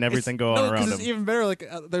and having everything go on no, around 'cause him. it's even better. Like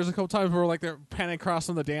there's a couple times where like they're panning across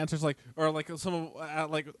some of the dancers, like or like some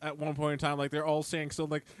of at one point in time, like they're all standing still,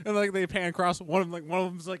 like and like they pan across one of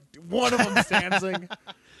them's dancing.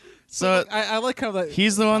 So I like kind of that.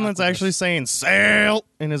 he's the one that's awkwardness. actually saying "sail"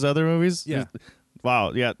 in his other movies. Yeah.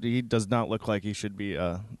 Wow. Yeah. He does not look like he should be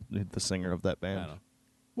the singer of that I band. don't know.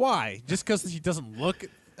 Why? Just because he doesn't look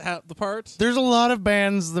at the part? There's a lot of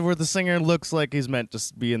bands where the singer looks like he's meant to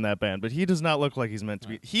be in that band, but he does not look like he's meant to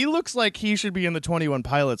be. He looks like he should be in the 21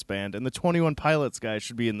 Pilots band, and the 21 Pilots guy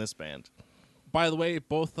should be in this band. By the way,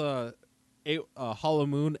 both Hollow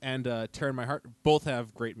Moon and Tear in My Heart both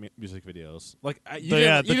have great music videos. Like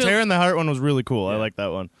The Tear in the Heart one was really cool. I Yeah. like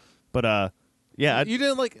that one. But yeah, you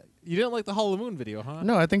didn't like the Hollow Moon video, huh?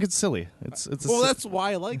 no, I think it's silly. It's Well, that's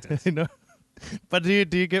why I liked it. I know. But do you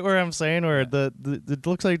get where I'm saying? Where the it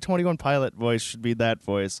looks like 21 Pilot voice should be that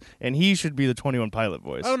voice, and he should be the 21 Pilot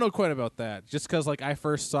voice. I don't know quite about that. Just because like I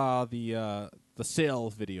first saw the Sail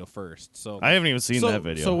video first, so I haven't even seen that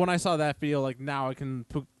video. So when I saw that video, like now I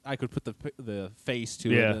could put the face to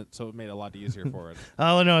Yeah. it, so it made it a lot easier for it.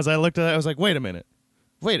 All I know is I looked at it, I was like, wait a minute.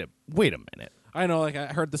 Wait a minute. I know, like I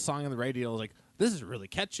heard the song on the radio, I was like, this is really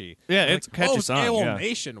catchy. Yeah, I'm it's like, a catchy oh, song, AOL yeah.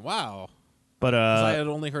 Nation, wow. But 'Cause I had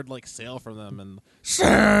only heard like Sail from them, and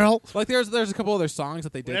Sail. like there's a couple other songs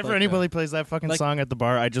that they did. Whenever like, anybody plays that fucking like- song at the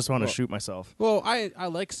bar, I just want to Well, shoot myself. well, I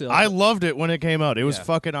like Sail. I loved it when it came out. It was Yeah.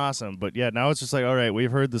 fucking awesome. But yeah, now it's just like, all right,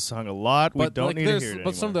 we've heard this song a lot. We but don't like, need to there's- hear it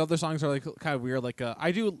But some of anymore. the other songs are like kind of weird. Like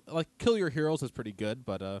I do like Kill Your Heroes is pretty good,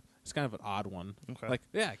 but it's kind of an odd one. Okay. Like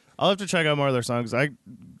yeah, I'll have to check out more of their songs. I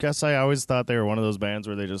guess I always thought they were one of those bands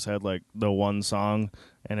where they just had like the one song,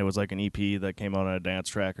 and it was like an EP that came out on a dance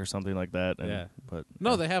track or something like that. And, Yeah. But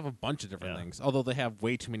no, they have a bunch of different Yeah. things. Although they have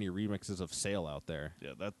way too many remixes of Sail out there. yeah,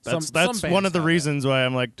 Some that's bands one of the have that. reasons why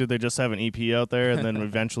I'm like, do they just have an EP out there, and then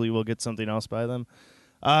eventually we'll get something else by them?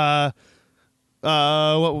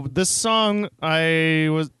 This song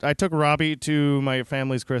I took Robbie to my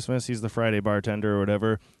family's Christmas. He's the Friday bartender or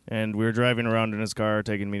whatever, and we were driving around in his car,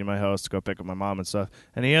 taking me to my house to go pick up my mom and stuff.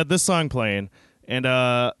 And he had this song playing, and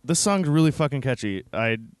this song's really fucking catchy.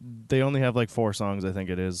 They only have like 4 songs, I think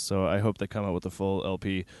it is, so I hope they come out with a full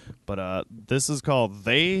LP. But this is called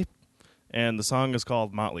They, and the song is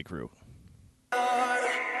called Motley Crue.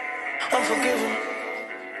 Unforgiven.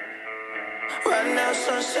 Right now,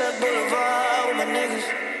 Sunset Boulevard with my niggas.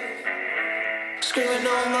 Screaming,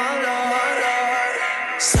 oh my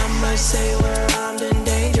Lord. Some might say we're armed and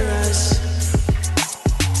dangerous.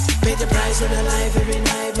 Pay the price of the life every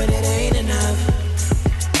night, but it ain't enough.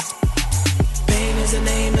 Pain is the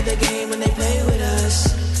name of the game when they play with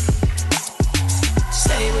us.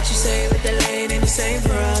 Say what you say, but the lane ain't the same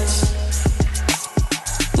for us.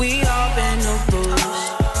 We all been no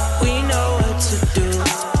booze. We know what to do.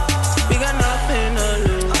 We got nothing to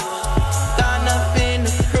lose. Got nothing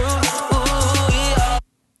to prove. Ooh, we all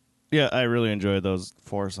Yeah, I really enjoyed those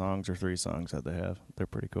 4 songs or 3 songs that they have. They're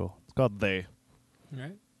pretty cool. It's called They. All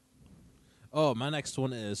right. Oh, my next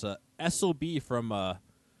one is SOB from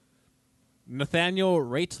Nathaniel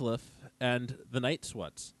Rateliff and the Night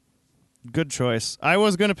Sweats. Good choice. I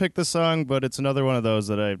was going to pick this song, but it's another one of those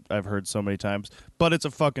that I've heard so many times. But it's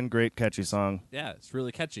a fucking great, catchy song. Yeah, it's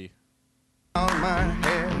really catchy. On my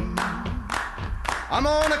head, I'm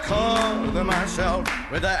gonna cover myself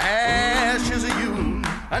with the ashes of you,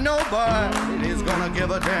 and nobody's gonna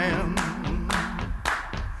give a damn.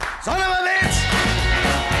 Son of a bitch,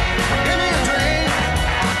 give me a drink.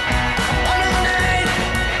 Another night,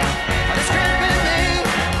 it's creeping me.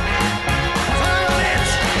 Son of a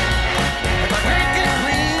bitch,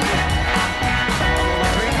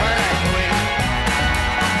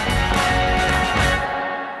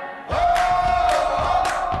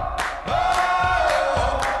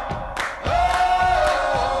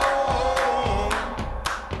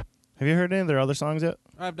 Have you heard any of their other songs yet?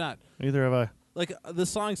 I've not. Neither have I. Like the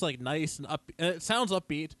song's like nice and up, and it sounds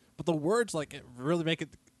upbeat, but the words like it really make it.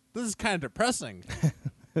 This is kind of depressing.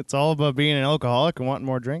 It's all about being an alcoholic and wanting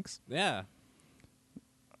more drinks. Yeah.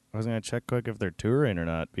 I was going to check quick if they're touring or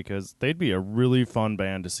not, because they'd be a really fun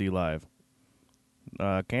band to see live.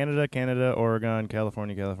 Canada, Oregon,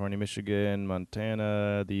 California, Michigan,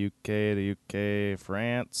 Montana, the UK,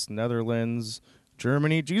 France, Netherlands,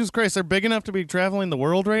 Germany. Jesus Christ, they're big enough to be traveling the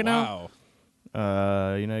world right now.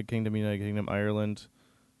 Wow. United Kingdom, Ireland.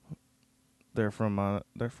 They're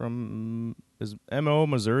from is MO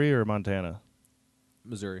Missouri or Montana?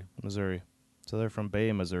 Missouri. Missouri. So they're from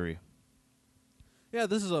Bay, Missouri. Yeah,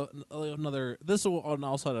 this is another. This will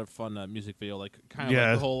also had a fun music video, like kind of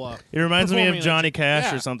Yeah. like the whole. It reminds me of performing, Johnny like, Cash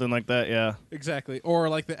yeah, or something like that, yeah. Exactly, or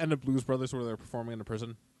like the end of Blues Brothers, where they're performing in a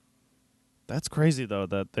prison. That's crazy, though,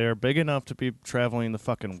 that they're big enough to be traveling the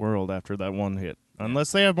fucking world after that one hit.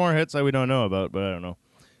 Unless they have more hits that we don't know about, but I don't know.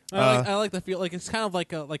 I like the feel. Like it's kind of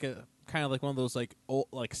like a kind of like one of those like old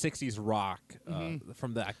like '60s rock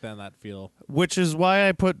from back then. That feel. Which is why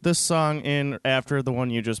I put this song in after the one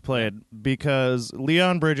you just played, because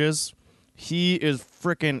Leon Bridges, he is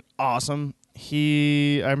freaking awesome.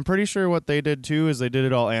 I'm pretty sure what they did too is they did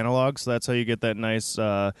it all analog, so that's how you get that nice,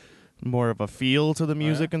 more of a feel to the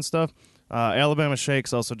music and stuff. Alabama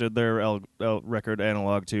Shakes also did their record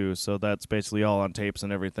analog too, so that's basically all on tapes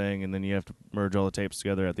and everything, and then you have to merge all the tapes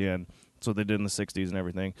together at the end. That's what they did in the 60s and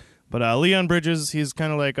everything. But Leon Bridges, he's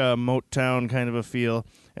kind of like a Motown kind of a feel,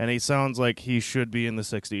 and he sounds like he should be in the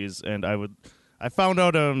 60s, and I found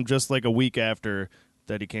out just like a week after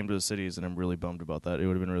that he came to the cities, and I'm really bummed about that. It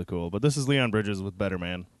would have been really cool. But this is Leon Bridges with Better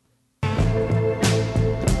Man.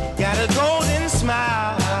 Got a golden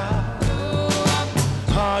smile,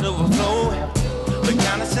 heart overflowing, but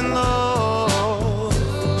honest and low,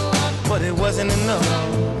 but it wasn't enough.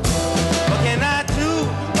 What can I do?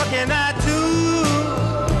 What can I do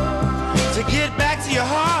to get back to your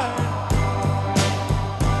heart?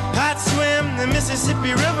 I'd swim the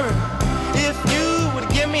Mississippi River if you would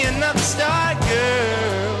give me another start,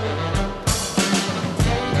 girl.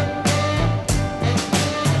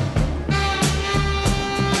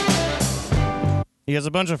 He has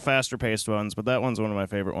a bunch of faster-paced ones, but that one's one of my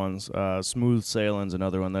favorite ones. Smooth Sailin's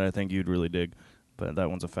another one that I think you'd really dig, but that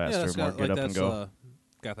one's a faster, more get up and go.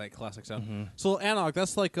 Got that classic sound. So analog,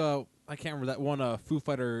 that's like I can't remember that one. Foo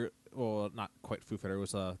Fighter, well, not quite Foo Fighter. It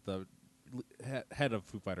was the head of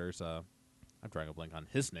Foo Fighters. I'm drawing a blank on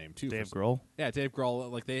his name too. Dave Grohl. Yeah, Dave Grohl.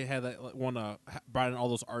 Like they had that one. Brought in all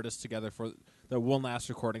those artists together for the one last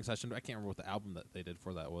recording session. I can't remember what the album that they did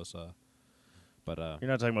for that was. But You're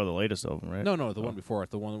not talking about the latest album, right? no, the one before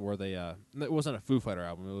it, the one where they it wasn't a Foo Fighter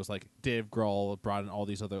album. It was like Dave Grohl brought in all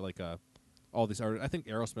these other all these artists. I think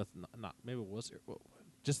Aerosmith, not maybe it was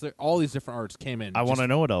just all these different artists came in. I want to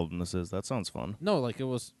know what album this is. That sounds fun. No, like it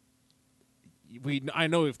was. I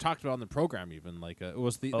know we've talked about it on the program even like it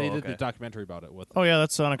was they did the documentary about it with. Oh yeah,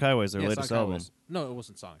 that's Sonic Highways, their latest Sonic album. Highways. No, it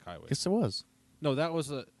wasn't Sonic Highways. Yes, it was. No, that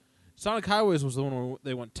was Sonic Highways was the one where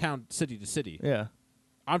they went city to city. Yeah.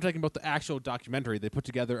 I'm talking about the actual documentary they put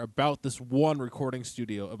together about this one recording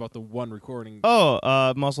studio, about the one recording.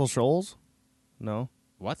 Oh, Muscle Shoals? No.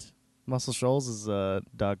 What? Muscle Shoals is a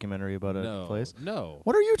documentary about a place. No.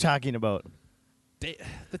 What are you talking about? The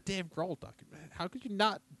Dave Grohl documentary. How could you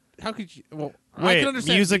not? How could you? Well, I Wait, can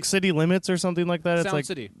understand Music City Limits or something like that? It's Sound like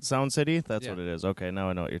City. Sound City? That's Yeah. what it is. Okay, now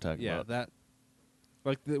I know what you're talking Yeah, about. that.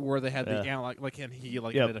 Like where they had the Yeah. analog, and he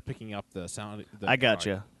Yep. ended up picking up the sound. I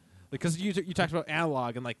gotcha. Because you talked about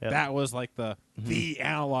analog and Yep. that was like the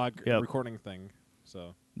analog Yep. recording thing.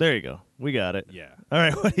 So There you go. We got it. yeah. All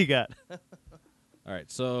right, what do you got? All right.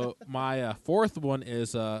 So my fourth one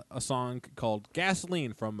is a song called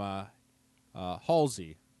 "Gasoline" from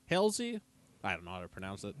Halsey. Halsey? I don't know how to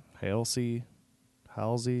pronounce it. Halsey?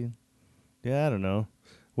 Yeah, I don't know.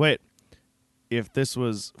 Wait, if this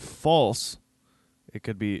was false, it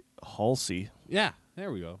could be Halsey. Yeah.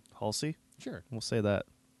 There we go. Halsey? Sure. We'll say that.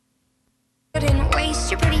 Couldn't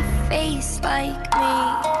waste your pretty face like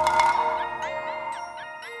me.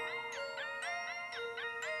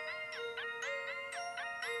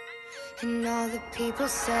 And all the people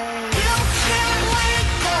say you can't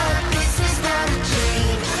wake up, this is not a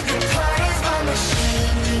dream. Your party's a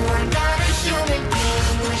machine, you are not a human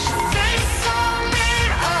being. Wish your face all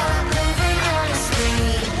made up, living on a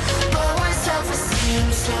screen. Low on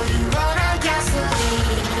self-esteem, so you run on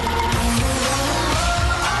gasoline.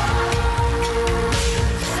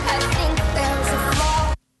 I think there's a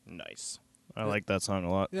flaw. Nice. I like that song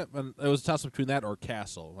a lot. Yep. And it was a toss up between that or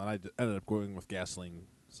Castle, and I ended up going with Gasoline.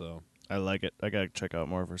 So I like it. I gotta check out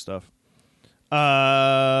more of her stuff.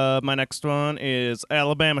 My next one is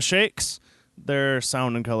Alabama Shakes. Their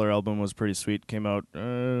Sound and Color album was pretty sweet. Came out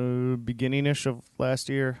beginning-ish of last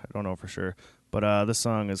year. I don't know for sure. But this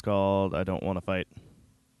song is called I Don't Want to Fight.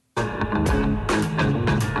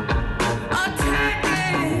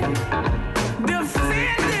 Attacking,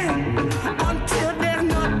 defending, until there's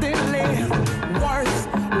nothing left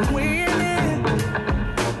worth winning.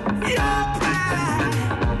 Your pride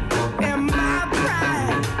and my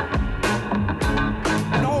pride.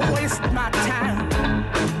 Don't waste my time.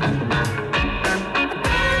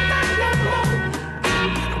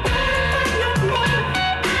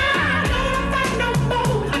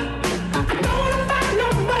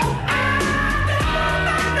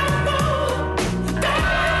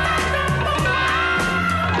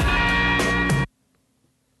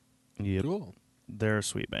 Yep. Cool. They're a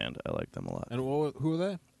sweet band. I like them a lot. And who are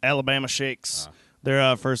they? Alabama Shakes. Ah.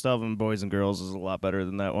 Their first album, Boys and Girls, is a lot better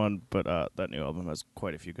than that one, but that new album has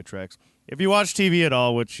quite a few good tracks. If you watch TV at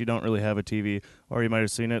all, which you don't really have a TV, or you might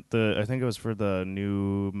have seen it, I think it was for the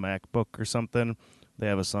new MacBook or something, they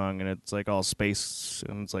have a song, and it's like all space,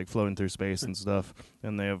 and it's like floating through space and stuff,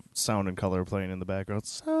 and they have Sound and Color playing in the background.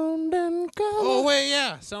 Sound and Color. Oh wait,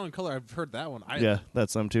 yeah, Sound and Color. I've heard that one. Yeah,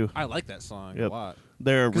 that's them too. I like that song Yep. a lot.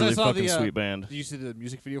 They're a 'Cause I really saw fucking the, sweet band. Did you see the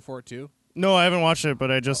music video for it too? No, I haven't watched it, but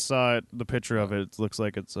I just saw it, the picture of it. It looks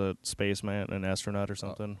like it's a spaceman, an astronaut or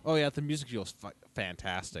something. Oh yeah, the music video is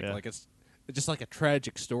fantastic. Yeah. Like it's just like a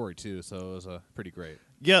tragic story too. So it was pretty great.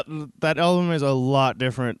 Yeah, that album is a lot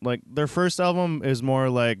different. Like their first album is more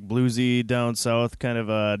like bluesy, down south, kind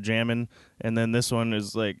of jamming, and then this one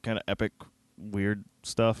is like kind of epic, weird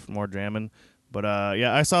stuff, more jamming. But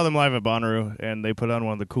yeah, I saw them live at Bonnaroo, and they put on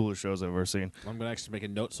one of the coolest shows I've ever seen. I'm gonna actually make a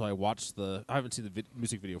note so I watch the. I haven't seen the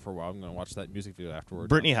music video for a while. I'm gonna watch that music video afterwards.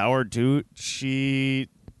 Brittany Howard too. She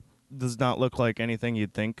does not look like anything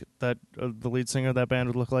you'd think that the lead singer of that band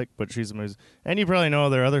would look like, but she's amazing. And you probably know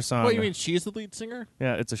their other song. What, you mean she's the lead singer?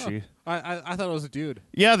 Yeah, it's a she. I thought it was a dude.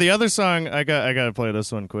 Yeah, the other song I gotta play this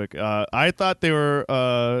one quick. I thought they were.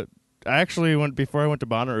 I actually went before I went to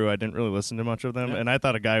Bonnaroo. I didn't really listen to much of them, and I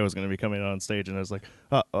thought a guy was going to be coming on stage, and I was like,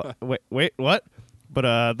 wait, what?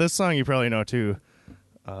 But this song you probably know too,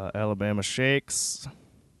 Alabama Shakes.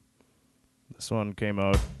 This one came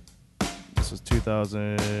out. This was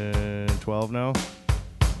 2012 now.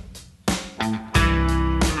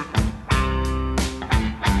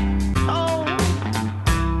 Oh,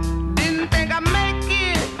 didn't think I'd make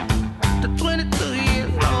it to 22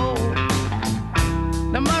 years old.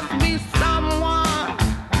 There must be someone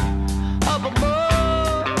up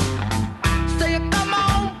above. Say, come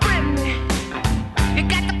on, Brittany. You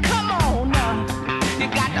got to come on now. You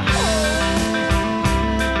got to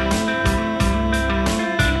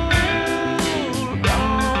hold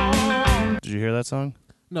on. Did you hear that song?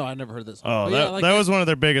 No, I never heard this. Oh, But that, yeah, like that was one of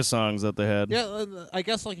their biggest songs that they had. Yeah, I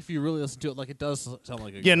guess like if you really listen to it, like it does sound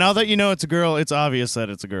like a Yeah, girl. now that you know it's a girl, it's obvious that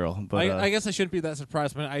it's a girl. But I guess I shouldn't be that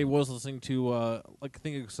surprised. But I was listening to, like I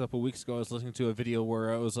think it was a couple weeks ago, I was listening to a video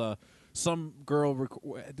where it was some girl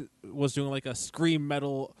was doing like a scream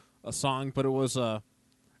metal song, but it was and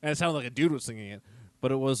it sounded like a dude was singing it,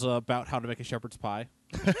 but it was about how to make a shepherd's pie.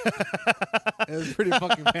 It was pretty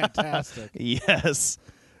fucking fantastic. yes.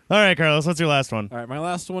 All right, Carlos, what's your last one? All right, my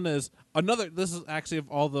last one is another. This is actually of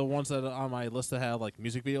all the ones that are on my list that have like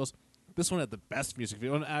music videos. This one had the best music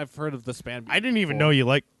video, and I've heard of this band. I didn't even before. know you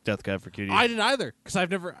liked Death Cab for Cutie. I didn't either because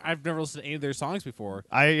I've never listened to any of their songs before.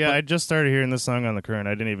 I just started hearing this song on the current.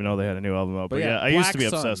 I didn't even know they had a new album out. But yeah, I used to be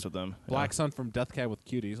Black obsessed Sun. with them. Black Sun from Death Cab with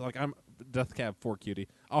Cuties. Like I'm Death Cab for Cutie.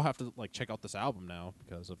 I'll have to like check out this album now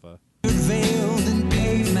because of veiled in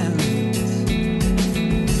pavement,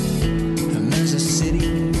 and there's a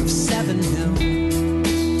city of 7 hills.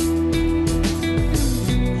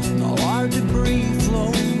 And all our debris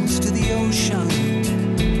flows to the ocean.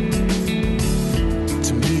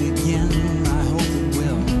 To meet again, I hope it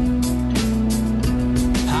will.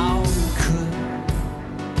 How could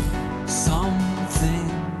something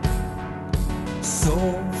so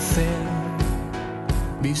fair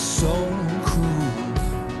be so cruel?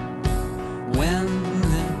 When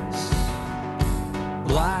this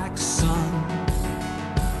black sun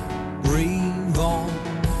revolved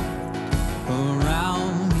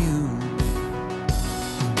around you,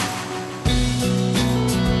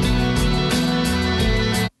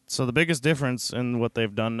 So the biggest difference in what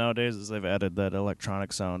they've done nowadays is they've added that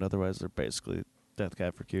electronic sound. Otherwise, they're basically Death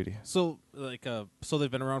Cab for Cutie. so like so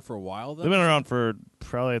they've been around for a while. Then They've been around for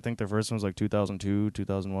probably, I think their first one was like 2002,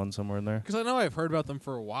 2001, somewhere in there. because I know I've heard about them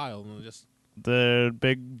for a while and just The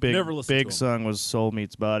big Never listened to 'em. song was Soul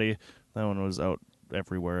Meets Body. That one was out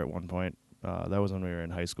everywhere at one point. That was when we were in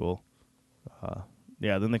high school.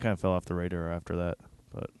 Yeah, then they kind of fell off the radar after that.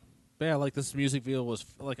 But yeah, like this music video was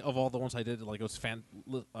like of all the ones I did, like it was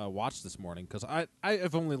watched this morning because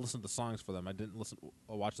I've only listened to songs for them. I didn't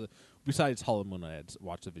watch the besides Hollow Moon. I had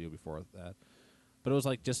watched the video before that, but it was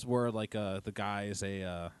like just where like the guy is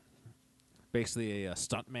basically a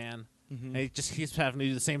stunt man, and he just keeps having to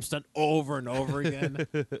do the same stunt over and over again.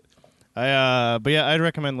 but yeah, I'd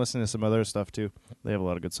recommend listening to some other stuff too. They have a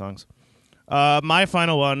lot of good songs. My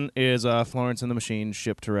final one is Florence and the Machine,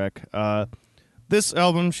 Ship to Wreck. This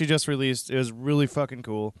album she just released is really fucking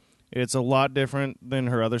cool. It's a lot different than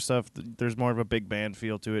her other stuff. There's more of a big band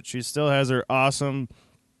feel to it. She still has her awesome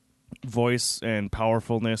voice and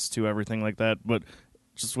powerfulness to everything like that, but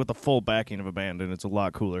just with the full backing of a band, and it's a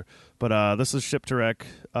lot cooler. But this is Ship to Wreck.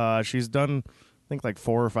 She's done, I think, like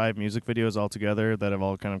 4 or 5 music videos altogether that have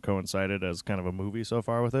all kind of coincided as kind of a movie so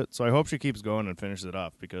far with it. So I hope she keeps going and finishes it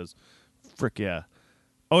off because, frick yeah.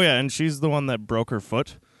 Oh yeah, and she's the one that broke her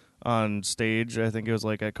foot on stage. I think it was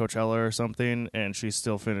like at Coachella or something, and she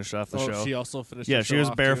still finished off the show. She also finished. Yeah, the she show was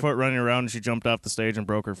off, barefoot too? running around, and she jumped off the stage and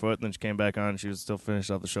broke her foot, and then she came back on, and she was still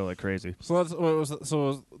finished off the show like crazy. So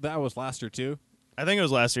that was last year too. I think it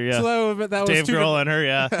was last year, yeah. So that was Dave two Grohl and her,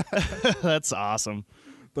 yeah. That's awesome.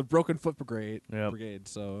 the Broken Foot Brigade. Yep.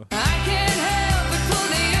 So I can't help but pull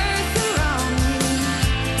the earth around me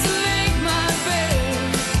to make my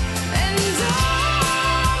bed. And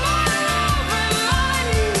all my love remind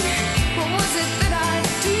me, what was it that I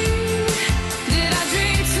did? Did I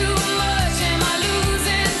drink too much? Am I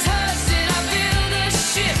losing touch? Did I build a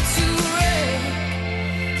ship to wreck?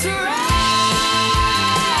 To wreck,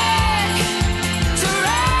 to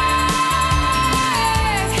wreck,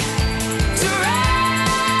 to wreck.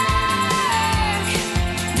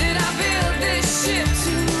 Did I build this ship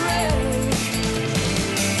to wreck?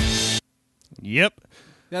 Yep.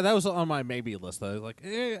 yeah, that was on my maybe list. I was like,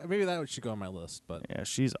 maybe that should go on my list. But Yeah,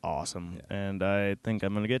 she's awesome. Yeah. And I think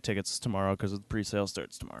I'm going to get tickets tomorrow because the pre-sale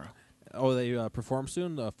starts tomorrow. they perform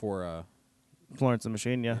soon for. Florence and the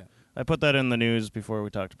Machine, yeah. Yeah. I put that in the news before we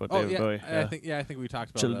talked about David Bowie. I think we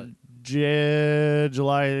talked about that.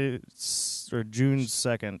 July or June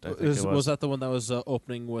 2nd, I think it was. Was that the one that was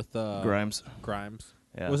opening with Grimes. Grimes.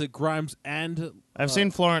 Yeah. Was it Grimes and I've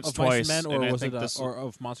seen Florence of Mice twice, and Men, or and I was think it this- or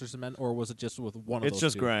of Monsters and Men, or was it just with one of It's those?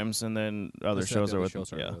 just two? Grimes, and then other Just shows the are other with shows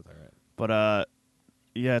them. are Yeah. with her, right. But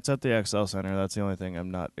yeah, it's at the XL Center. That's the only thing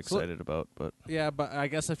I'm not excited about. But Yeah, but I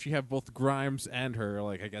guess if you have both Grimes and her,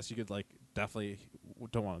 like I guess you could like definitely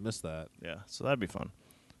don't want to miss that. yeah, so that'd be fun.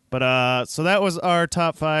 But so that was our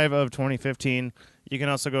top 5 of 2015. You can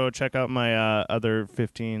also go check out my other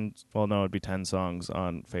 15, well, no, it'd be 10 songs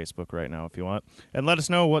on Facebook right now if you want. And let us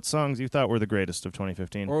know what songs you thought were the greatest of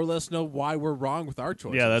 2015. Or let us know why we're wrong with our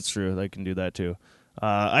choices. Yeah, that's true. They can do that too.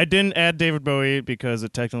 I didn't add David Bowie because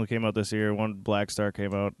it technically came out this year. One Black Star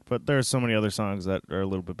came out, but there's so many other songs that are a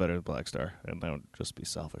little bit better than Black Star, and that would just be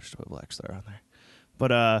selfish to put Black Star on there.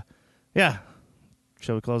 But yeah,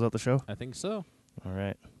 shall we close out the show? I think so. All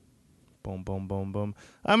right. Boom, boom, boom, boom.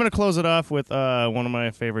 I'm going to close it off with one of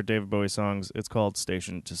my favorite David Bowie songs. It's called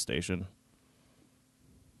Station to Station.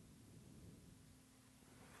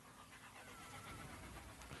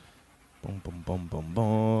 Boom, boom, boom, boom,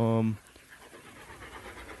 boom.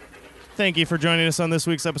 Thank you for joining us on this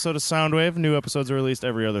week's episode of Soundwave. New episodes are released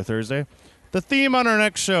every other Thursday. The theme on our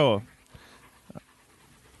next show.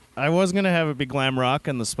 I was going to have it be glam rock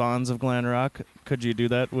and the spawns of glam rock. Could you do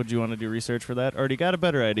that? Would you want to do research for that? Or do you got a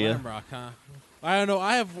better idea? Glam rock, huh? I don't know.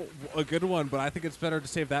 I have a good one, but I think it's better to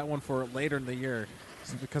save that one for later in the year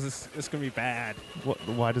because it's going to be bad.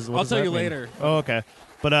 Why does? What I'll does tell that you mean? later. Oh, okay.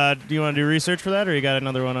 But do you want to do research for that, or you got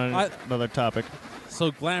another one on another topic?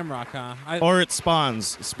 So glam rock, huh? Or it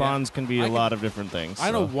spawns. Spawns can be I a can- lot of different things.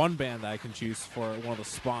 I know so one band that I can choose for one of the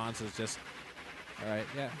spawns is just. All right,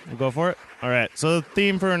 yeah. We'll go for it. All right. So the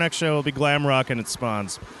theme for our next show will be glam rock and its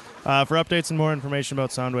spawns. For updates and more information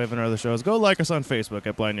about Soundwave and our other shows, go like us on Facebook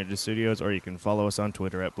at Blind Ninja Studios, or you can follow us on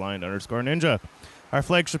Twitter at blind_ninja. Our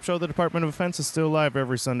flagship show, The Department of Offense, is still live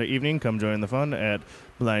every Sunday evening. Come join the fun at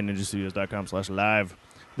blindninjastudios.com/live.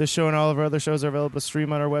 This show and all of our other shows are available to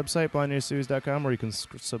stream on our website, blindninjastudios.com, or you can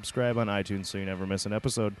subscribe on iTunes so you never miss an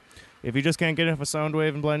episode. If you just can't get enough of Soundwave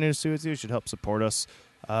and Blind Ninja Studios, you should help support us.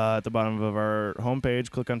 At the bottom of our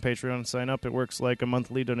homepage, click on Patreon and sign up. It works like a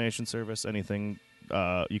monthly donation service. Anything,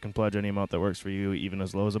 you can pledge any amount that works for you, even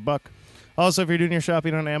as low as $1. Also, if you're doing your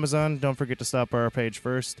shopping on Amazon, don't forget to stop by our page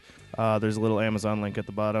first. There's a little Amazon link at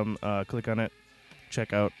the bottom. Click on it.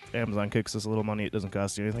 Check out. Amazon kicks us a little money. It doesn't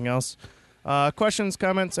cost you anything else. Questions,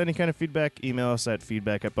 comments, any kind of feedback, email us at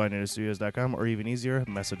feedback@blindninjastudios.com, or even easier,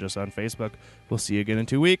 message us on Facebook. We'll see you again in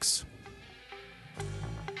 2 weeks.